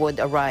doses would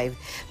arrive.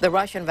 The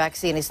Russian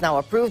vaccine is now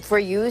approved for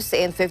use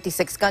in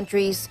 56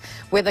 countries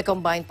with a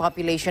combined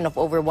population of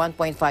over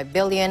 1.5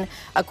 billion,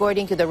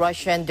 according to the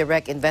Russian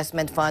Direct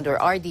Investment Fund, or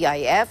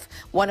RDIF,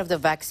 one of the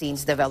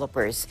vaccine's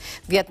developers.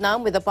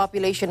 Vietnam, with a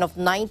population of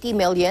 90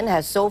 million,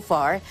 has so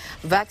far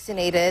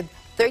vaccinated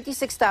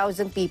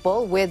 36,000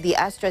 people with the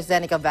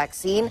AstraZeneca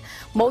vaccine,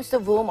 most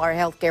of whom are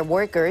healthcare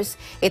workers.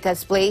 It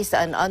has placed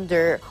an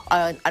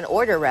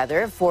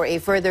order for a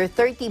further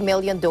 30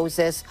 million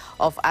doses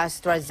of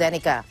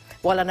AstraZeneca,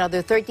 while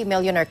another 30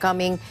 million are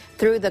coming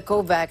through the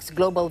COVAX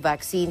Global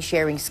Vaccine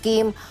Sharing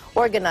Scheme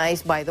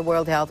organized by the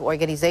World Health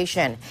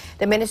Organization.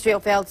 The Ministry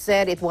of Health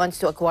said it wants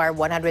to acquire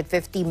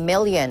 150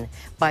 million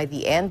by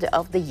the end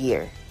of the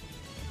year.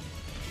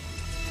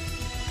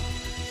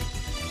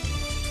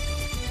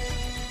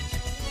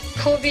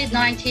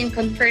 COVID-19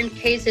 confirmed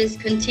cases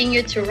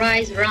continue to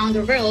rise around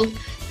the world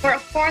for a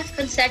fourth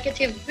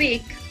consecutive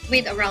week,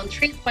 with around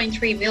 3.3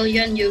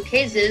 million new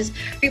cases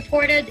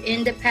reported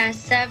in the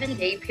past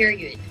 7-day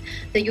period,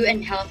 the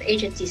UN Health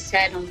Agency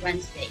said on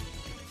Wednesday.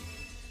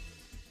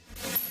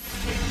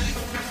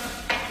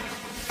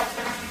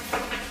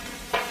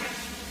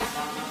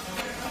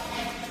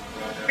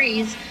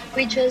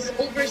 With just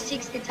over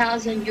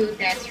 60,000 new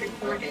deaths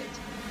reported.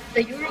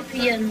 The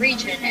European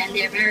region and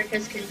the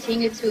Americas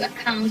continue to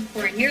account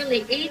for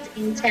nearly 8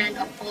 in 10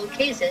 of all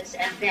cases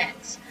and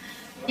deaths.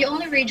 The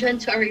only region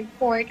to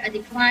report a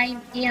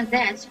decline in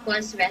deaths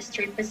was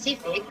Western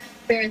Pacific,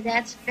 where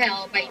deaths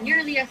fell by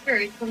nearly a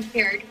third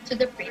compared to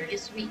the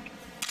previous week.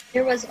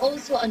 There was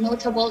also a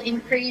notable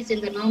increase in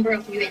the number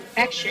of new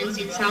infections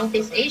in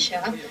Southeast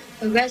Asia,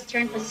 the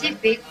Western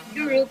Pacific,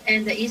 Europe,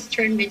 and the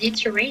Eastern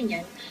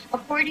Mediterranean,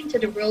 according to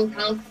the World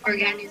Health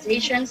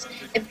Organization's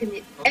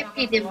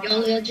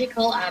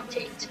epidemiological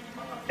update.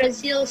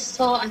 Brazil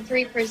saw a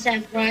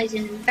 3% rise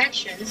in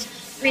infections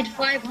with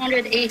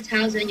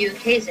 508,000 new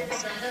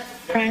cases.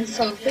 France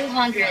saw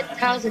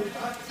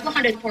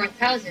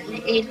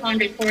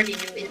 204,840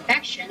 new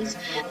infections,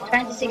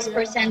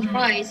 26%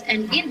 rise,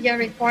 and India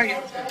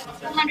recorded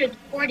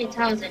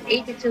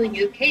 240,082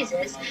 new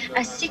cases,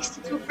 a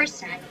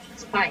 62%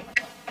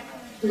 spike.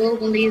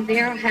 Globally,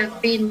 there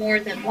have been more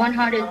than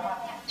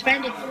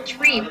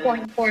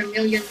 123.4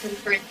 million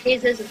confirmed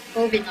cases of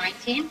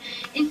COVID-19,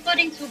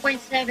 including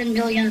 2.7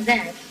 million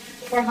deaths.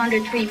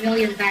 403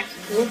 million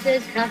vaccine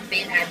doses have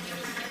been administered.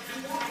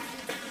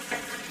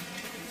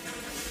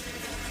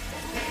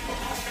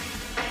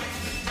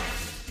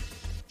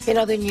 In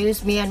other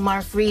news,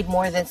 Myanmar freed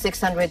more than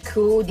 600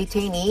 coup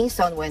detainees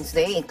on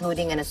Wednesday,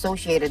 including an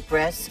Associated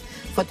Press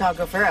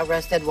photographer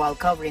arrested while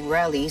covering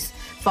rallies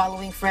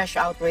following fresh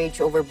outrage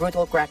over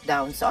brutal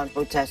crackdowns on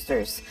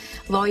protesters.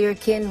 Lawyer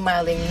Kin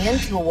Malingyan,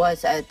 who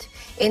was at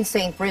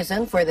insane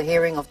prison for the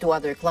hearing of two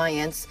other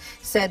clients,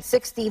 said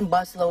 16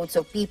 busloads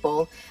of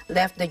people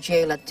left the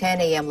jail at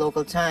 10 a.m.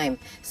 local time.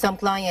 Some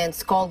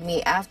clients called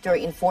me after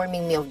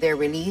informing me of their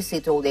release, he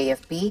told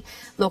AFP.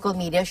 Local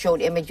media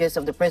showed images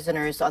of the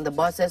prisoners on the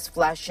buses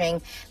flashing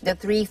the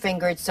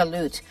three-fingered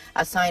salute,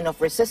 a sign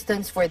of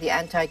resistance for the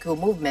anti-coup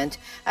movement,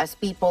 as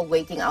people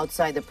waiting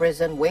outside the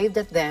prison waved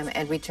at them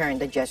and returned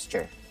the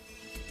gesture.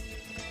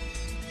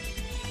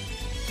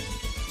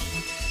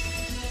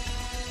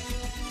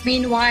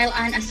 Meanwhile,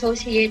 an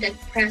Associated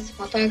Press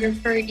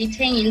photographer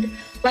detained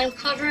while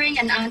covering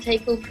an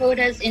anti-coup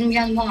protest in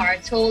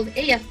Myanmar told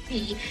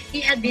AFP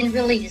he had been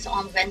released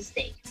on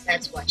Wednesday.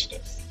 Let's watch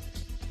this.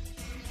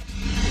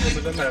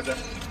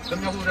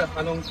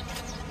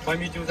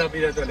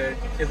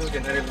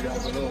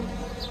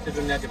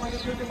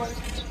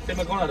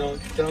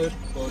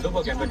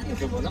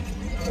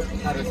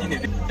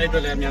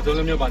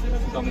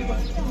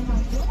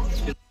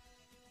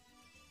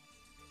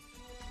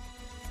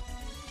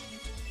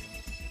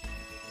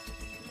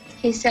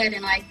 He said,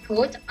 and I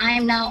quote, "I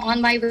am now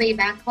on my way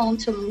back home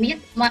to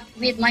meet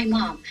with my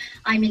mom.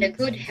 I'm in a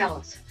good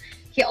health."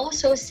 He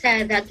also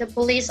said that the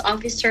police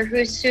officer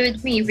who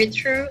sued me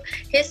withdrew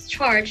his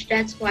charge.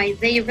 That's why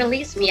they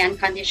released me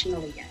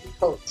unconditionally, end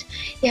quote.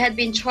 He had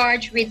been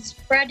charged with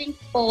spreading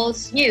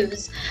false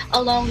news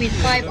along with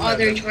 5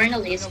 other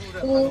journalists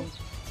who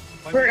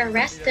were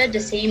arrested the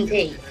same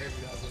day.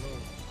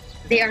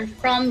 They are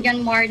from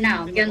Myanmar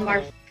now.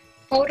 Myanmar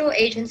photo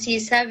agency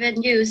 7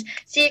 News,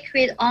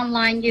 Secret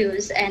Online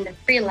News, and a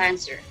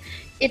freelancer.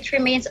 It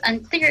remains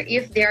unclear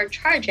if their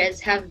charges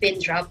have been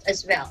dropped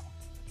as well.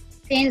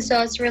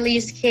 Tenzo's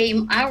release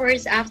came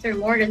hours after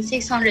more than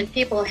 600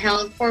 people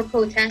held for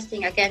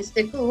protesting against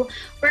the coup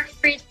were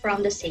freed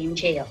from the same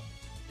jail.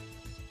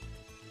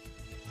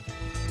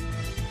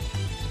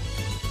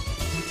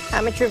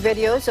 Amateur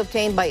videos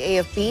obtained by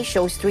AFP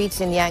show streets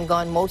in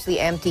Yangon mostly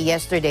empty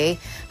yesterday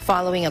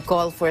following a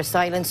call for a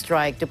silent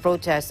strike to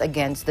protest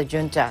against the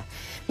junta.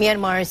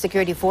 Myanmar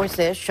security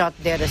forces shot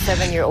dead a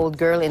 7-year-old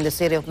girl in the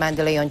city of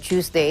Mandalay on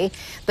Tuesday,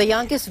 the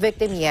youngest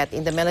victim yet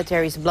in the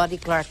military's bloody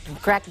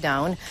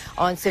crackdown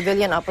on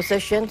civilian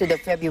opposition to the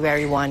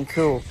February 1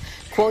 coup.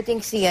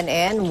 Quoting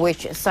CNN,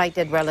 which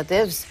cited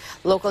relatives,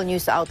 local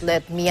news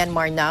outlet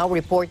Myanmar Now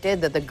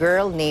reported that the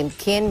girl named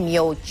Kin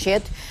Myo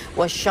Chit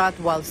was shot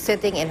while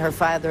sitting in her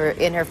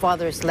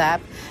father's lap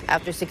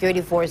after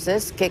security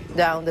forces kicked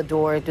down the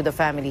door to the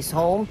family's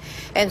home,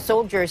 and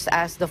soldiers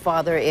asked the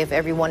father if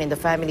everyone in the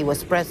family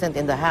was present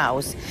in the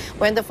house.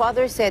 When the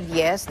father said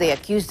yes, they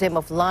accused him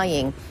of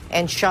lying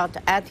and shot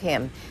at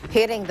him,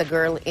 hitting the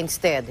girl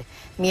instead.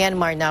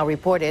 Myanmar Now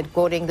reported,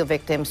 quoting the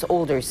victim's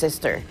older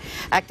sister.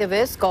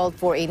 Activists called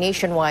for a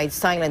nationwide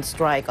silent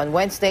strike on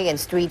Wednesday, and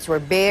streets were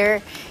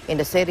bare in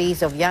the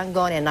cities of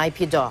Yangon and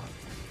Naypyidaw.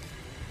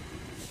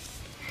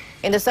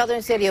 In the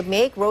southern city of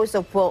Make, rows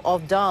of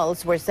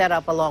dolls were set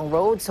up along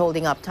roads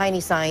holding up tiny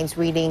signs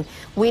reading,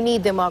 "We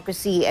need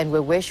democracy and we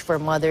wish for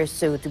mothers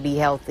to be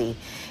healthy."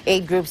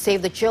 Aid group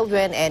Save the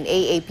Children and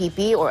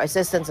AAPP, or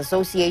Assistance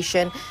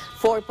Association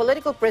for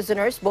Political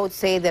Prisoners, both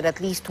say that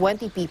at least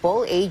 20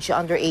 people aged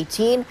under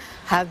 18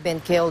 have been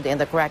killed in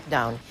the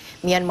crackdown.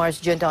 Myanmar's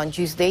junta on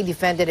Tuesday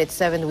defended its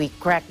 7-week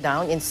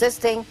crackdown,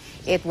 insisting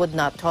it would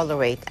not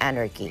tolerate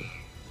anarchy.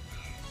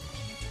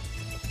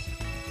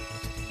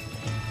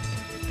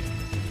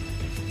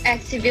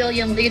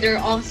 Ex-civilian leader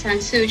Aung San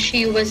Suu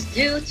Kyi was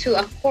due to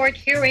a court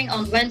hearing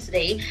on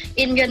Wednesday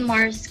in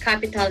Myanmar's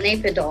capital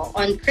Naypyidaw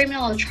on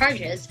criminal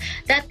charges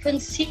that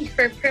could see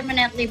her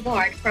permanently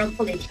barred from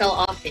political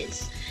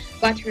office.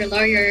 But her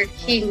lawyer,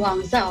 King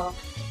Wang Zhao,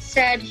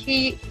 said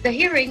the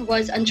hearing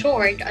was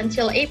adjourned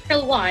until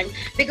April 1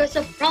 because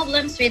of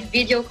problems with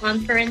video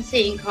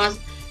conferencing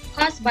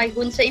caused by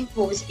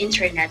junta-imposed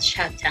internet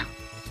shutdown.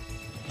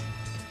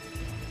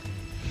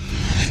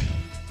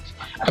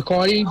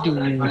 According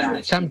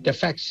to some of the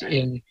facts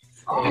in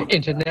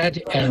internet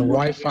and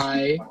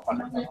Wi-Fi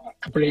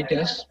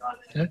operators.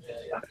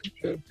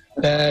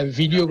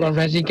 Video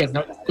conferencing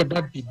could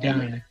not be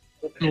done.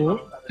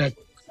 So the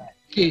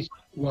case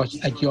was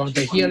adjourned,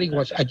 the hearing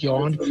was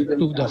adjourned to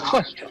the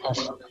 1st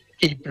of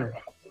April,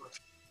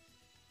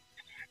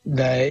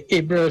 the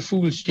April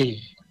Fool's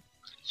Day.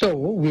 So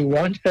we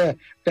wonder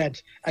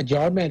that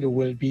adjournment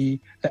will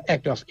be the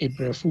act of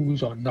April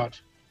Fools or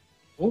not.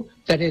 So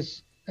that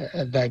is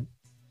the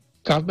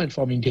government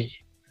forming day.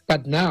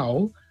 But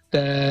now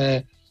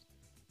the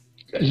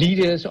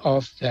leaders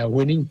of the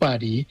winning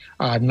party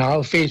are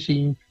now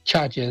facing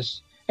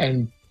charges,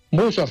 and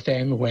most of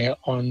them were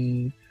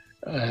on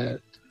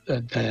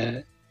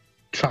the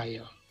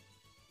trial.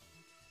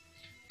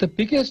 The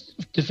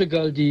biggest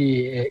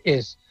difficulty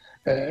is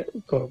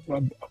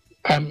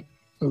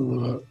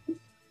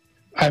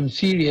I'm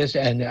serious,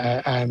 and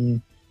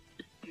I'm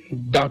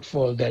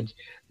doubtful that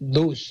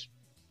those,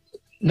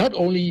 not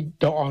only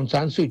the Aung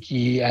San Suu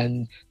Kyi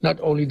and not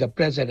only the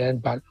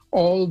president, but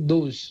all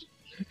those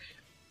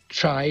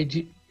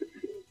tried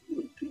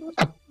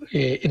up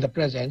in the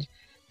present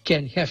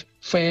can have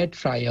fair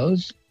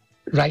trials,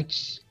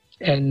 rights,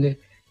 and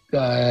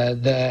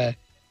the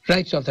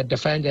rights of the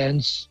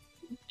defendants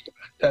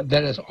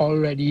that is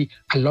already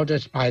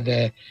allotted by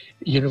the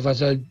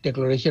Universal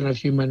Declaration of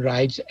Human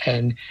Rights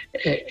and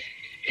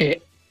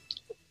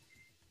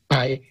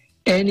by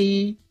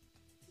any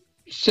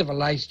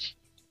civilized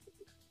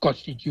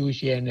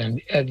constitution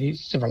and any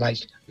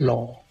civilized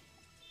law.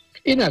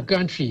 In our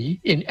country,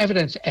 in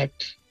Evidence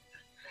Act,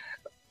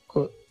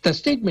 the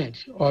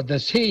statement or the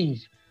saying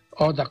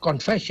or the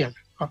confession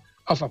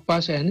of a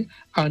person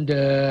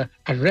under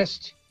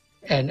arrest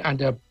and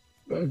under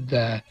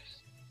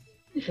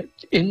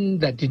in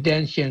the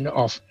detention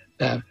of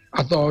the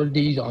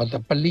authorities or the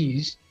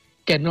police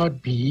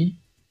cannot be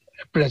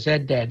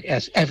presented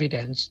as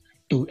evidence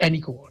to any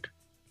court.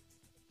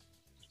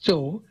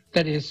 So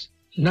that is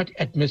not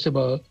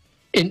admissible,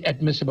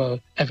 inadmissible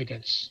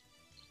evidence.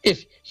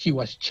 If she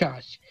was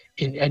charged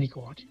in any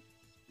court,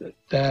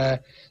 the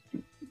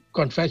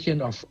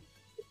confession of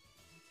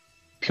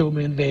Phyo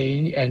Min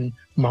Thein and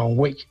Maung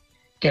Wik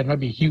cannot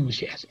be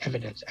used as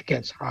evidence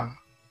against her.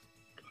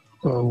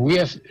 We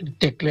have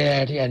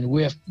declared and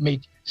we have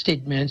made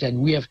statements and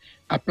we have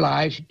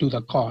applied to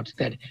the court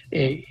that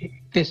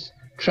this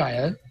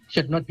trial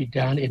should not be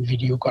done in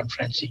video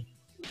conferencing.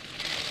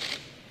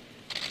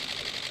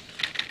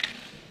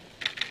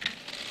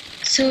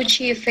 Suu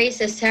Kyi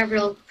faces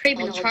several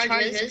criminal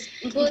charges,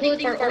 including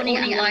for owning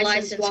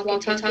unlicensed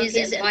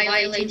walkie-talkies and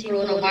violating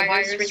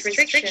coronavirus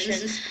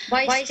restrictions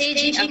by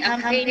staging a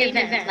campaign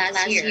event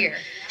last year.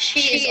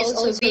 She is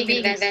also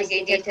being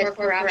investigated for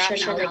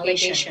corruption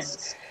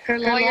allegations. Her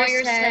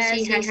lawyer says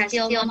he has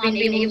still not been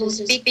able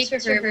to speak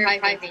to her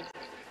privately.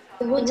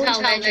 The junta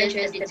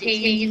alleges the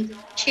detained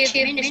Chief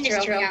Minister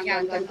of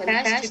Yangon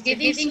confessed to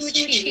giving Suu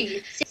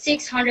Kyi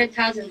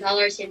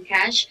 $600,000 in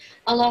cash,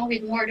 along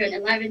with more than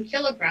 11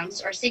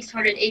 kilograms or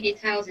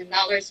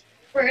 $680,000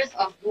 worth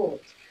of gold.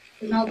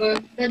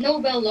 The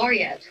Nobel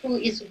laureate, who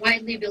is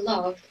widely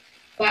beloved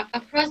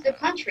across the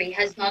country,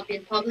 has not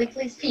been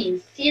publicly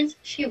seen since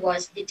she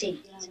was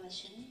detained.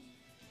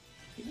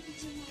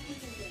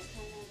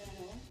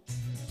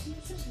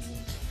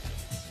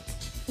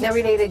 In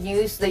related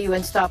news, the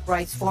UN Stop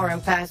Rights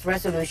Forum passed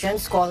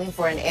resolutions calling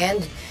for an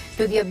end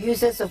to the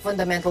abuses of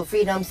fundamental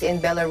freedoms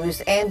in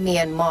Belarus and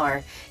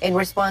Myanmar in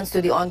response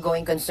to the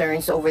ongoing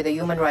concerns over the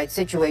human rights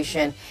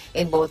situation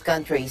in both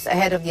countries.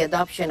 Ahead of the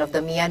adoption of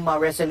the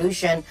Myanmar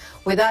resolution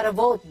without a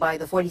vote by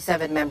the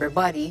 47-member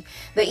body,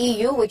 the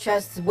EU, which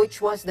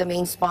was the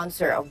main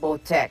sponsor of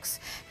both texts,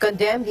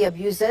 condemned the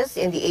abuses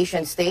in the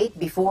Asian state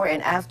before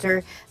and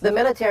after the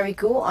military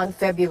coup on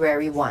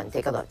February 1.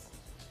 Take a look.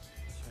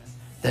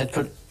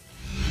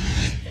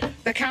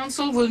 The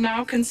Council will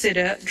now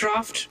consider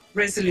draft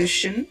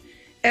resolution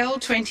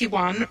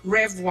L21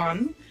 Rev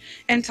 1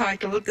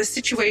 entitled The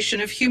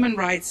Situation of Human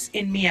Rights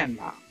in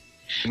Myanmar.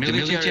 The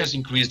military has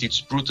increased its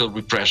brutal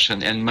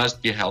repression and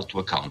must be held to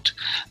account.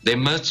 They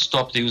must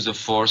stop the use of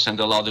force and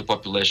allow the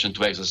population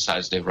to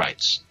exercise their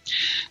rights.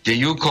 The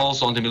EU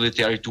calls on the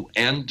military to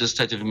end the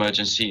state of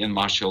emergency and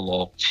martial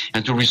law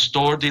and to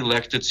restore the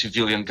elected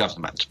civilian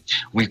government.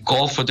 We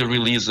call for the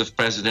release of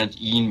President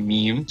Yin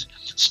Myint,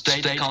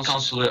 State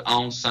Councillor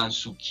Aung San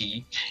Suu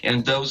Kyi,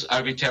 and those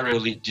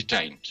arbitrarily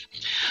detained.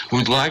 We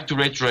would like to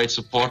reiterate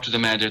support to the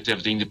mandate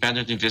of the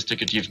independent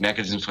investigative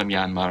mechanism for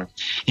Myanmar,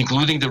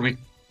 including the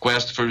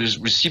request for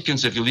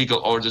recipients of illegal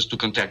orders to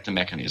contact the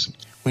mechanism.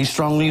 We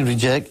strongly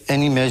reject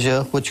any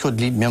measure which could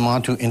lead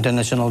Myanmar to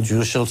international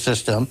judicial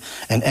system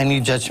and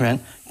any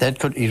judgment that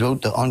could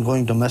erode the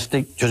ongoing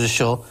domestic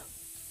judicial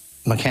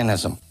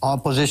mechanism. Our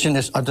position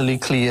is utterly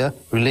clear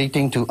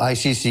relating to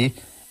ICC,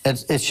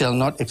 as it shall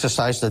not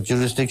exercise the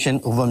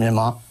jurisdiction over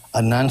Myanmar,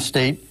 a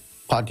non-state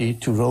party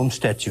to Rome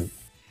Statute.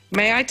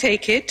 May I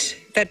take it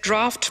that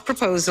draft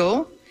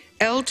proposal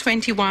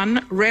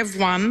L21 Rev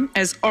 1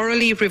 as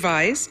orally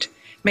revised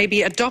may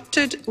be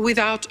adopted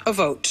without a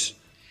vote.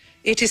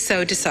 It is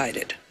so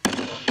decided.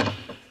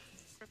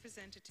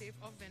 Representative representative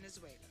of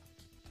Venezuela.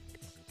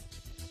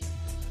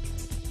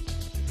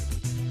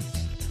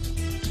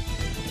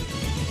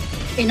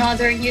 In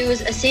other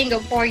news, a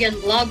Singaporean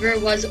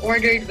blogger was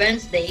ordered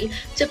Wednesday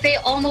to pay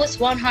almost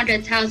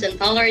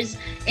 $100,000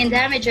 in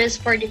damages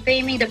for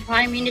defaming the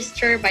Prime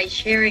Minister by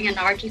sharing an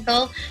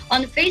article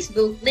on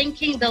Facebook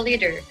linking the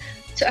leader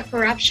to a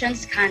corruption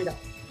scandal.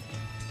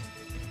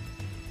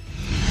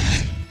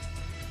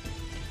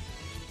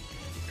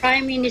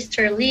 Prime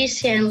Minister Lee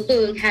Hsien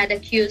Loong had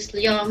accused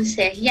Leong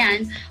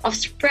Se-hian of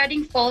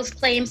spreading false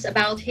claims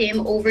about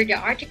him over the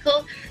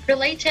article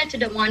related to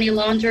the money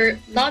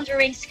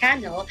laundering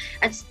scandal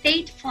at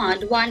State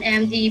Fund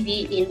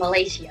 1MDB in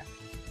Malaysia.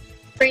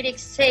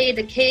 Critics say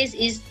the case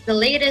is the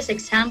latest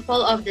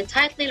example of the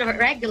tightly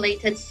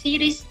regulated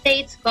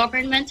city-state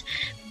government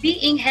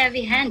being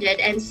heavy-handed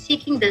and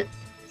seeking to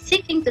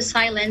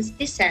silence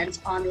dissent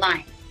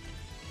online.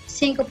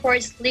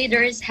 Singapore's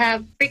leaders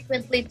have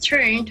frequently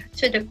turned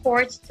to the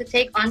courts to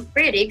take on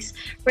critics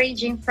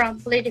ranging from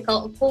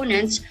political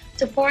opponents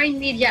to foreign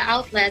media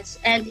outlets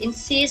and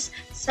insist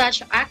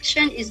such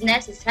action is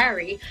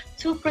necessary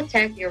to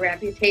protect their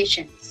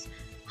reputations.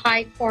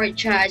 High Court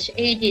Judge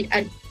Adid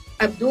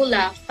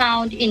Abdullah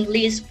found in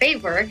Lee's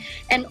favor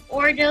and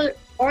ordered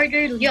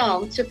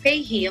Leong to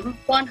pay him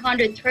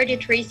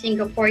 133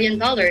 Singaporean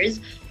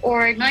dollars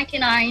or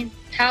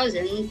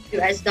 $99,000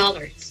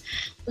 US.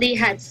 Lee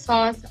had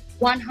sought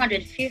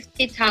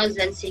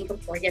 150,000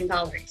 Singaporean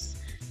dollars.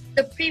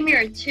 The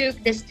premier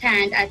took the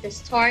stand at the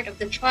start of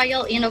the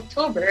trial in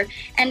October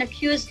and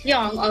accused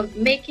Leong of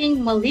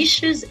making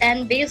malicious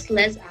and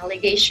baseless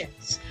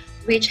allegations,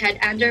 which had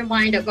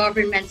undermined the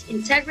government's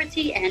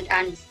integrity and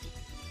honesty.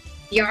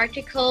 The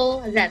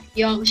article that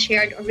Leong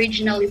shared,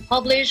 originally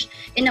published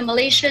in a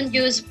Malaysian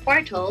news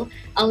portal,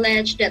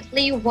 alleged that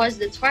Lee was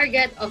the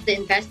target of the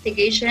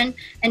investigation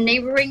in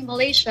neighboring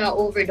Malaysia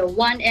over the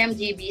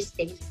 1MDB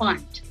state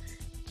fund.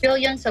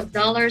 Billions of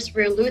dollars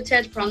were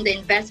looted from the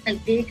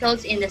investment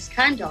vehicles in the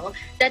scandal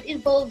that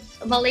involves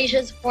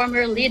Malaysia's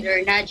former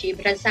leader Najib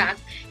Razak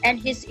and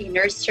his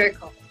inner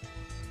circle.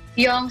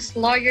 Leong's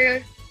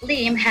lawyer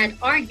Lim had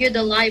argued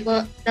the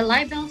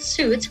libel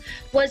suit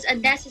was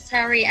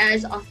unnecessary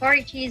as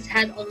authorities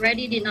had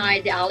already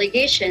denied the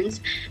allegations,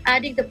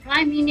 adding the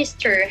Prime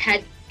Minister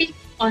had picked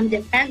on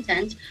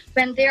defendant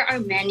when there are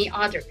many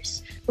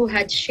others who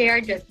had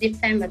shared the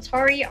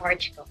defamatory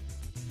article.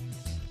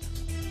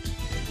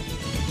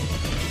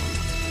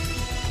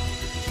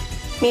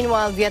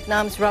 Meanwhile,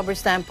 Vietnam's rubber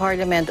stamp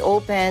parliament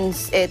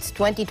opens its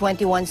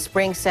 2021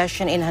 spring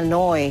session in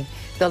Hanoi,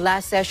 the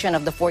last session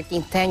of the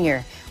 14th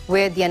tenure,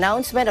 with the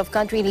announcement of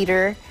country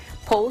leader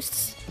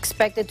posts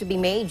expected to be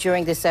made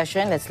during this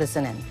session. Let's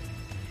listen in.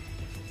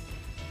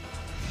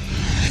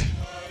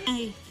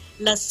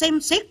 Là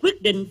xem xét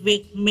quyết định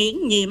việc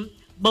miễn nhiệm,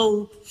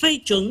 bầu, phê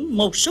chuẩn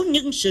một số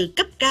nhân sự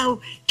cấp cao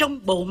trong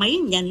bộ máy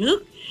nhà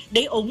nước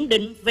để ổn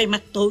định về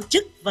mặt tổ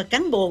chức và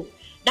cán bộ,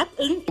 đáp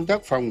ứng. Công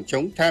tác phòng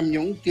chống tham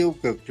nhũng tiêu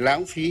cực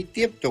lãng phí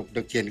tiếp tục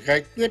được triển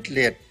khai quyết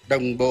liệt,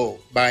 đồng bộ,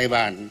 bài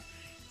bản,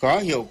 có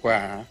hiệu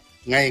quả,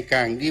 ngày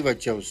càng đi vào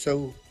chiều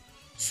sâu,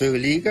 xử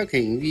lý các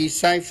hành vi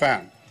sai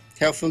phạm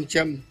theo phương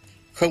châm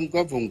không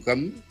có vùng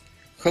cấm,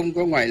 không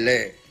có ngoại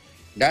lệ,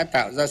 đã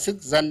tạo ra sức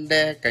răn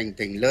đe cảnh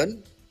tỉnh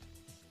lớn.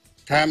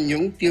 Tham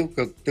nhũng tiêu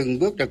cực từng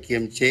bước được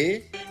kiềm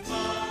chế.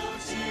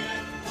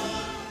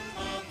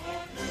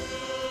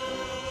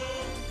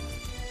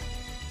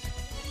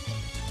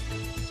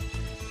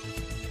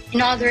 In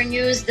other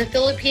news, the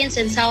Philippines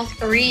and South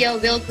Korea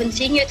will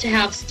continue to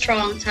have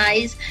strong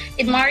ties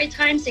in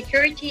maritime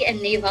security and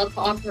naval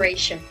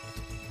cooperation.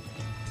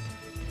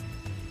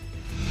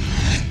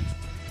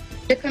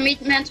 The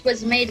commitment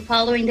was made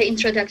following the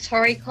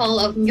introductory call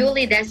of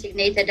newly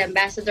designated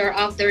Ambassador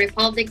of the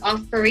Republic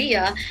of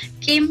Korea,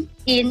 Kim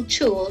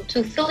In-chul,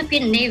 to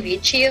Philippine Navy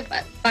Chief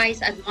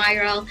Vice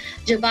Admiral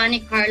Giovanni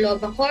Carlo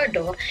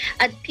Bacordo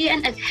at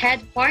PN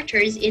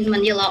headquarters in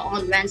Manila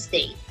on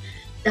Wednesday.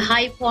 The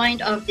high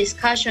point of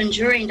discussion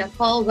during the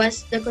call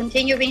was the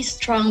continuing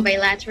strong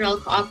bilateral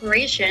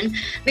cooperation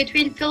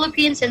between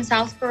Philippines and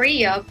South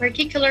Korea,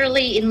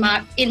 particularly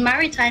in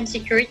maritime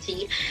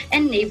security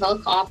and naval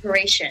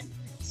cooperation,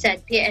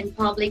 said PN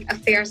Public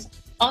Affairs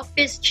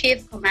Office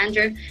Chief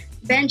Commander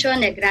Benjo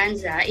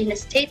Negranza in a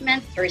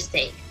statement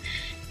Thursday.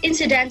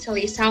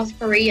 Incidentally, South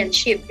Korean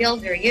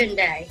shipbuilder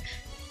Hyundai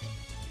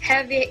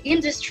Heavy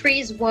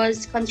Industries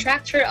was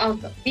contractor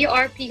of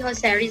BRP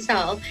Jose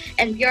Rizal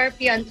and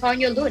BRP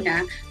Antonio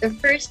Luna, the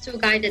first two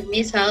guided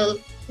missile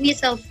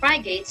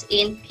frigates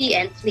in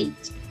PN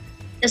fleet.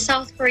 The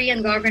South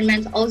Korean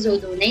government also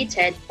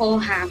donated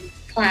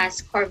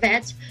Poham-class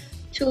corvettes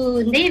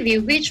to Navy,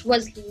 which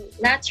was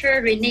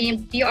later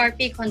renamed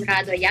BRP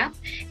Conrado Yap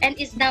and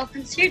is now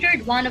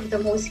considered one of the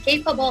most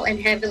capable and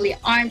heavily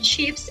armed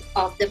ships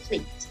of the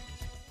fleet.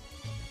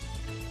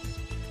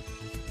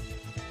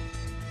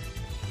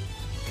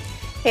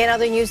 In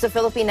other news, the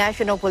Philippine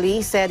National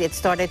Police said it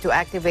started to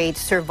activate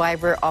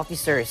survivor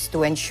officers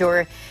to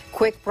ensure quick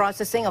quick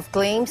processing of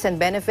claims and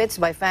benefits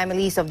by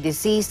families of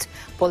deceased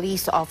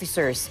police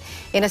officers.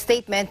 In a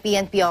statement,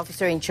 PNP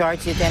officer in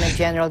charge, Lieutenant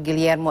General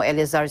Guillermo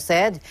Elizar,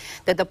 said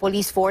that the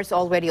police force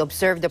already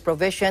observed the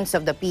provisions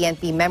of the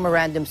PNP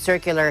Memorandum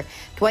Circular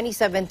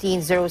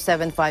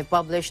 2017-075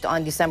 published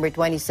on December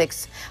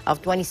 26 of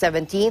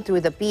 2017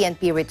 through the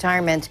PNP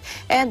Retirement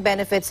and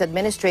Benefits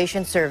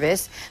Administration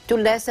Service to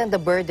lessen the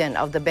burden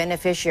of the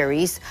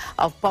beneficiaries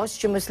of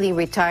posthumously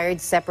retired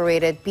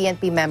separated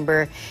PNP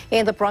member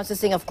in the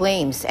processing of claims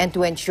and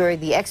to ensure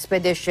the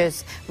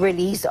expeditious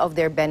release of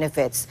their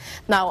benefits.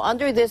 Now,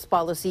 under this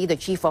policy, the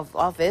Chief of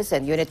Office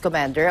and Unit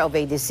Commander of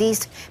a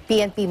deceased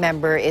PNP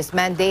member is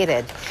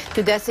mandated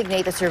to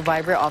designate a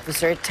survivor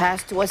officer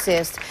tasked to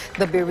assist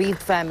the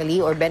bereaved family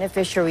or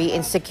beneficiary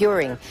in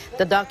securing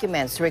the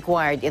documents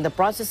required in the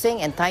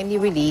processing and timely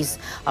release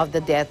of the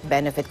death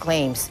benefit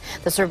claims.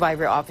 The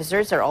survivor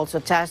officers are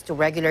also tasked to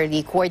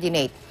regularly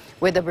coordinate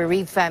with the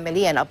bereaved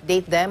family and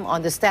update them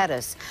on the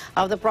status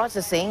of the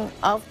processing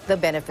of the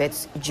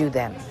benefits due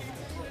them.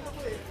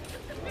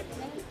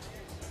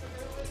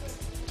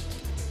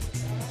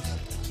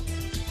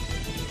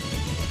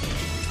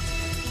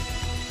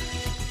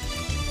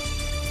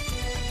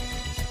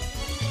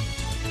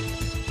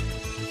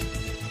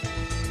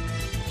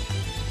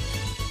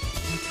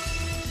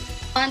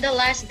 On the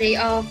last day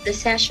of the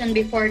session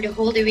before the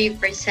Holy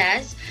Week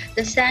recess,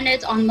 the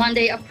Senate on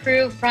Monday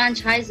approved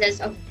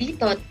franchises of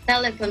Dito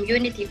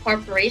Telecommunity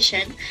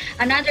Corporation,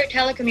 another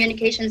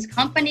telecommunications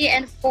company,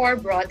 and 4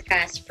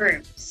 broadcast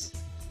firms.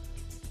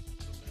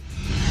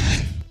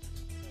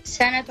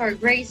 Senator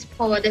Grace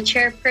Poe, the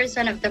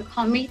chairperson of the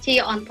Committee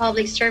on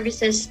Public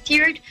Services,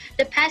 steered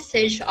the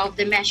passage of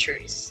the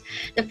measures.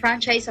 The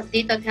franchise of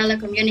Dito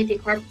Telecommunity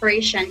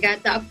Corporation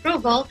got the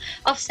approval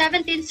of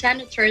 17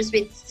 senators,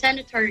 with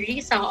Senator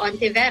Risa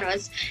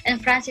Ontiveros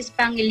and Francis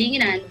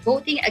Pangilinan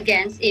voting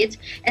against it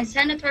and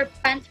Senator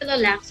Panfilo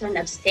Lacson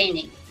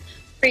abstaining.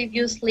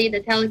 Previously,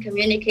 the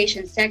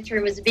telecommunications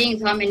sector was being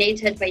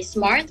dominated by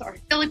Smart, or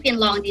Philippine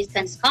Long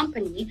Distance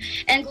Company,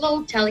 and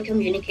Globe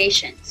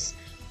Telecommunications.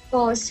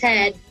 Poe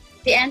said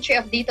the entry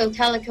of Dito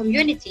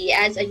Telecommunity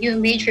as a new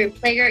major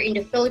player in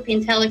the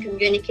Philippine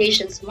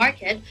telecommunications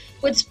market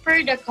would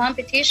spur the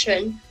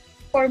competition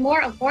for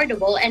more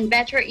affordable and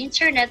better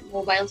internet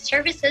mobile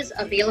services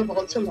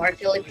available to more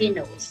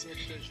Filipinos.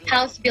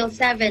 House Bill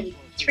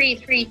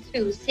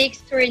 7332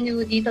 seeks to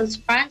renew Dito's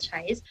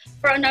franchise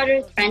for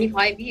another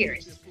 25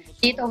 years.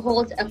 Dito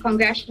holds a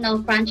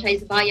congressional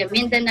franchise via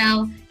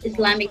Mindanao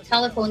Islamic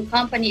Telephone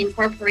Company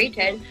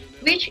Incorporated,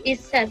 which is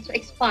set to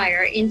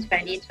expire in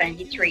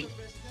 2023.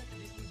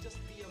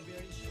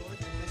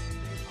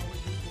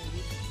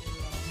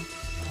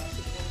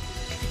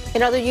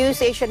 In other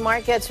news, Asian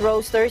markets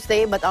rose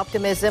Thursday, but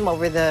optimism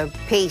over the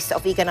pace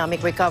of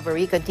economic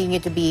recovery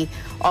continued to be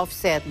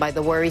offset by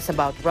the worries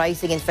about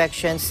rising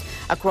infections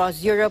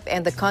across Europe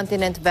and the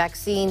continent,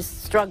 vaccines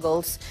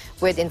struggles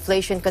with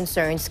inflation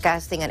concerns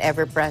casting an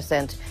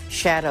ever-present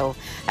shadow.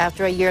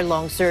 After a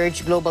year-long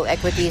surge, global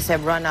equities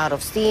have run out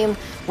of steam,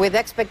 with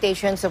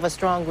expectations of a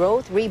strong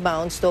growth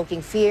rebound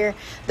stoking fear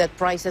that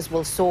prices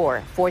will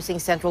soar, forcing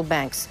central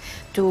banks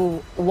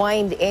to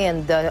wind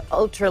in the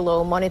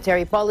ultra-low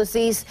monetary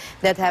policies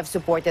that have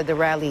supported the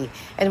rally.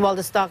 And while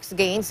the stock's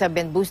gains have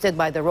been boosted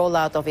by the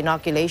rollout of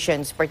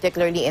inoculations,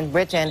 particularly in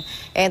Britain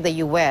and the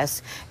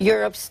U.S.,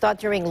 Europe's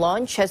stuttering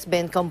launch has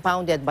been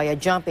compounded by a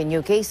jump in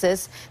new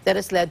cases that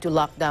has led to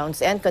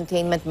lockdowns and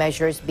containment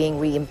measures being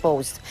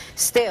reimposed.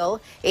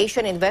 Still,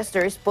 Asian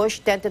investors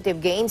pushed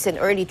tentative gains in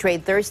early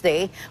trade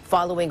Thursday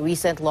following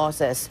recent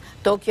losses.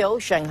 Tokyo,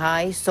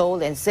 Shanghai,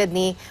 Seoul, and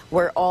Sydney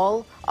were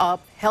all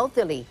up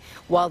healthily,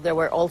 while there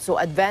were also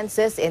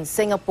advances in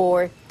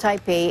Singapore,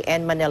 Taipei,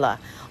 and Manila.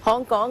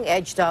 Hong Kong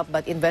edged up,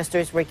 but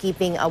investors were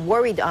keeping a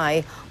worried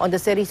eye on the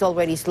city's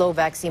already slow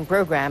vaccine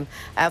program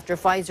after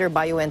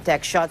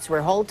Pfizer-BioNTech shots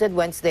were halted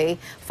Wednesday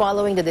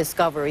following the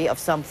discovery of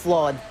some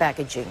flawed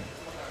packaging.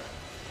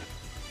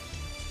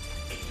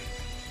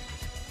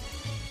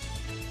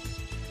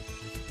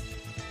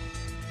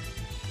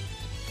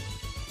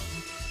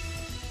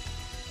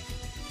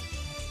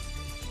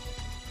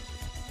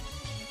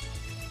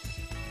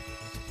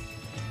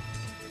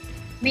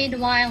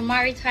 Meanwhile,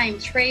 maritime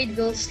trade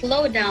will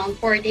slow down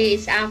 4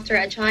 days after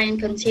a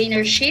giant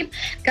container ship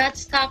got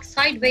stuck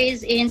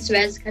sideways in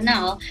Suez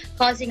Canal,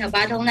 causing a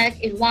bottleneck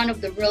in one of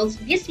the world's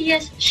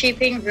busiest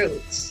shipping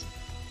routes.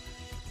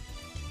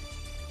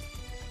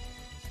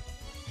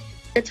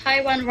 The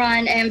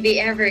Taiwan-run MV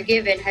Ever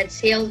Given had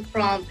sailed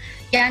from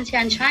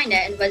Yantian, China,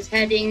 and was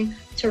heading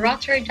to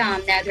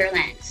Rotterdam,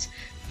 Netherlands,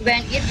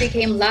 when it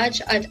became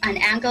lodged at an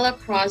angle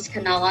across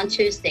canal on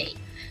Tuesday.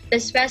 The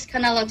Suez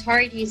Canal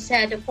Authority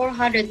said the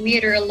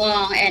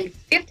 400-meter-long and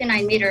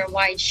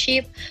 59-meter-wide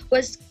ship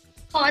was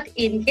caught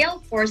in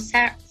gale force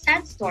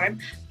sandstorm,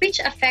 which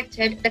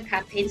affected the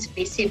captain's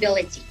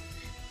visibility.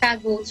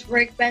 Tugboats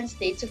worked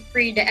Wednesday to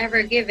free the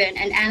Ever Given,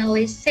 and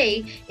analysts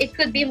say it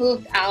could be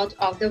moved out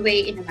of the way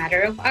in a matter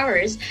of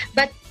hours,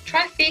 but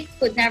traffic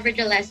could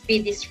nevertheless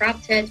be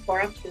disrupted for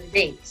a few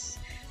days.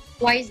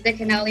 Why is the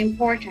canal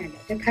important?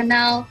 The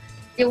canal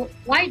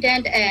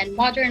widened and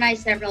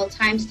modernized several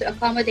times to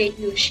accommodate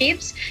new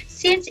ships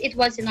since it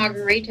was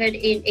inaugurated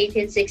in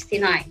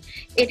 1869.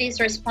 It is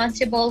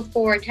responsible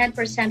for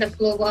 10% of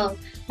global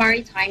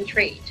maritime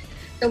trade.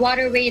 The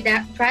waterway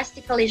that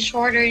drastically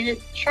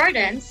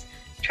shortens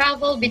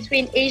travel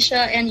between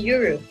Asia and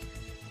Europe.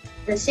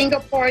 The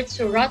Singapore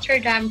to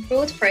Rotterdam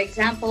route, for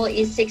example,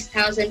 is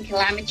 6,000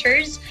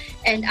 kilometers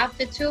and up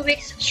to 2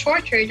 weeks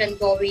shorter than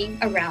going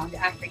around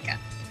Africa.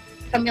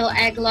 Camille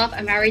Egloff,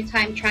 a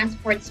maritime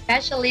transport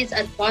specialist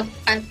at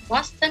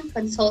Boston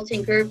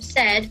Consulting Group,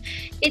 said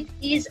it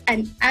is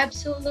an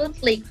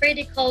absolutely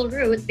critical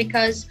route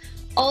because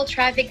all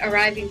traffic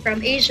arriving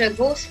from Asia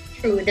goes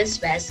through the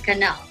Suez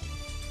Canal.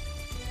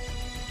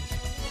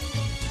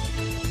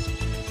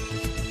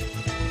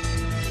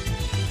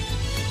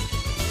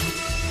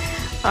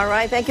 All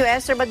right, thank you,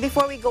 Esther. But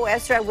before we go,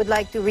 Esther, I would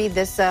like to read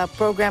this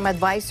program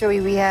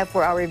advisory we have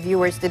for our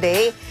viewers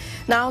today.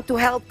 Now, to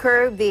help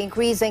curb the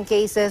increasing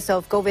cases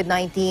of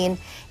COVID-19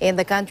 in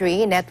the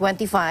country,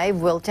 Net25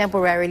 will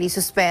temporarily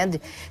suspend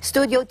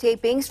studio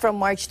tapings from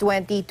March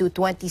 20 to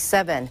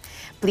 27.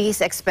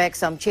 Please expect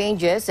some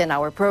changes in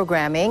our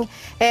programming,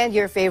 and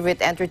your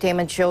favorite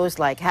entertainment shows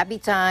like Happy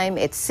Time,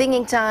 It's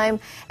Singing Time,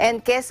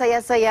 and Que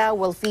Saya Saya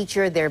will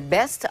feature their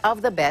best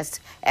of the best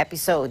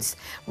episodes.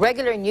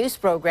 Regular news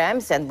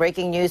programs and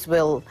breaking news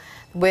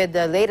with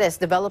the latest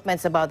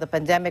developments about the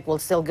pandemic will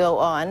still go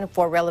on.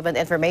 For relevant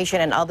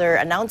information and other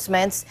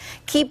announcements,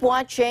 keep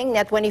watching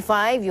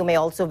Net25. You may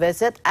also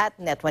visit at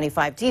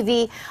Net25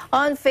 TV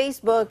on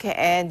Facebook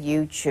and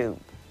YouTube.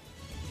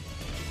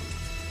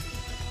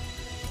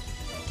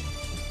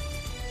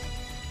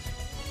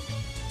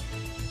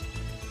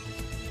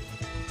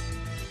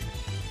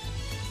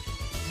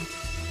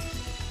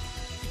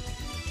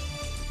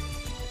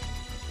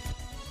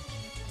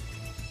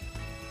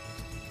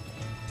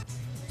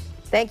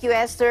 Thank you,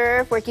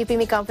 Esther, for keeping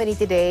me company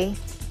today.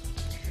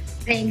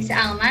 Thanks,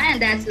 Alma.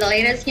 And that's the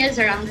latest news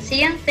around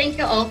ASEAN. Thank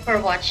you all for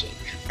watching.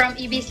 From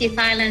EBC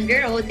Thailand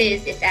Bureau,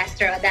 this is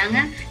Esther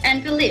Adanga,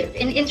 and we live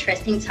in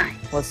interesting times.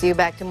 We'll see you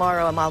back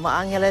tomorrow. I'm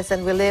Alma Angeles,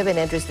 and we live in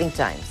interesting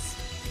times.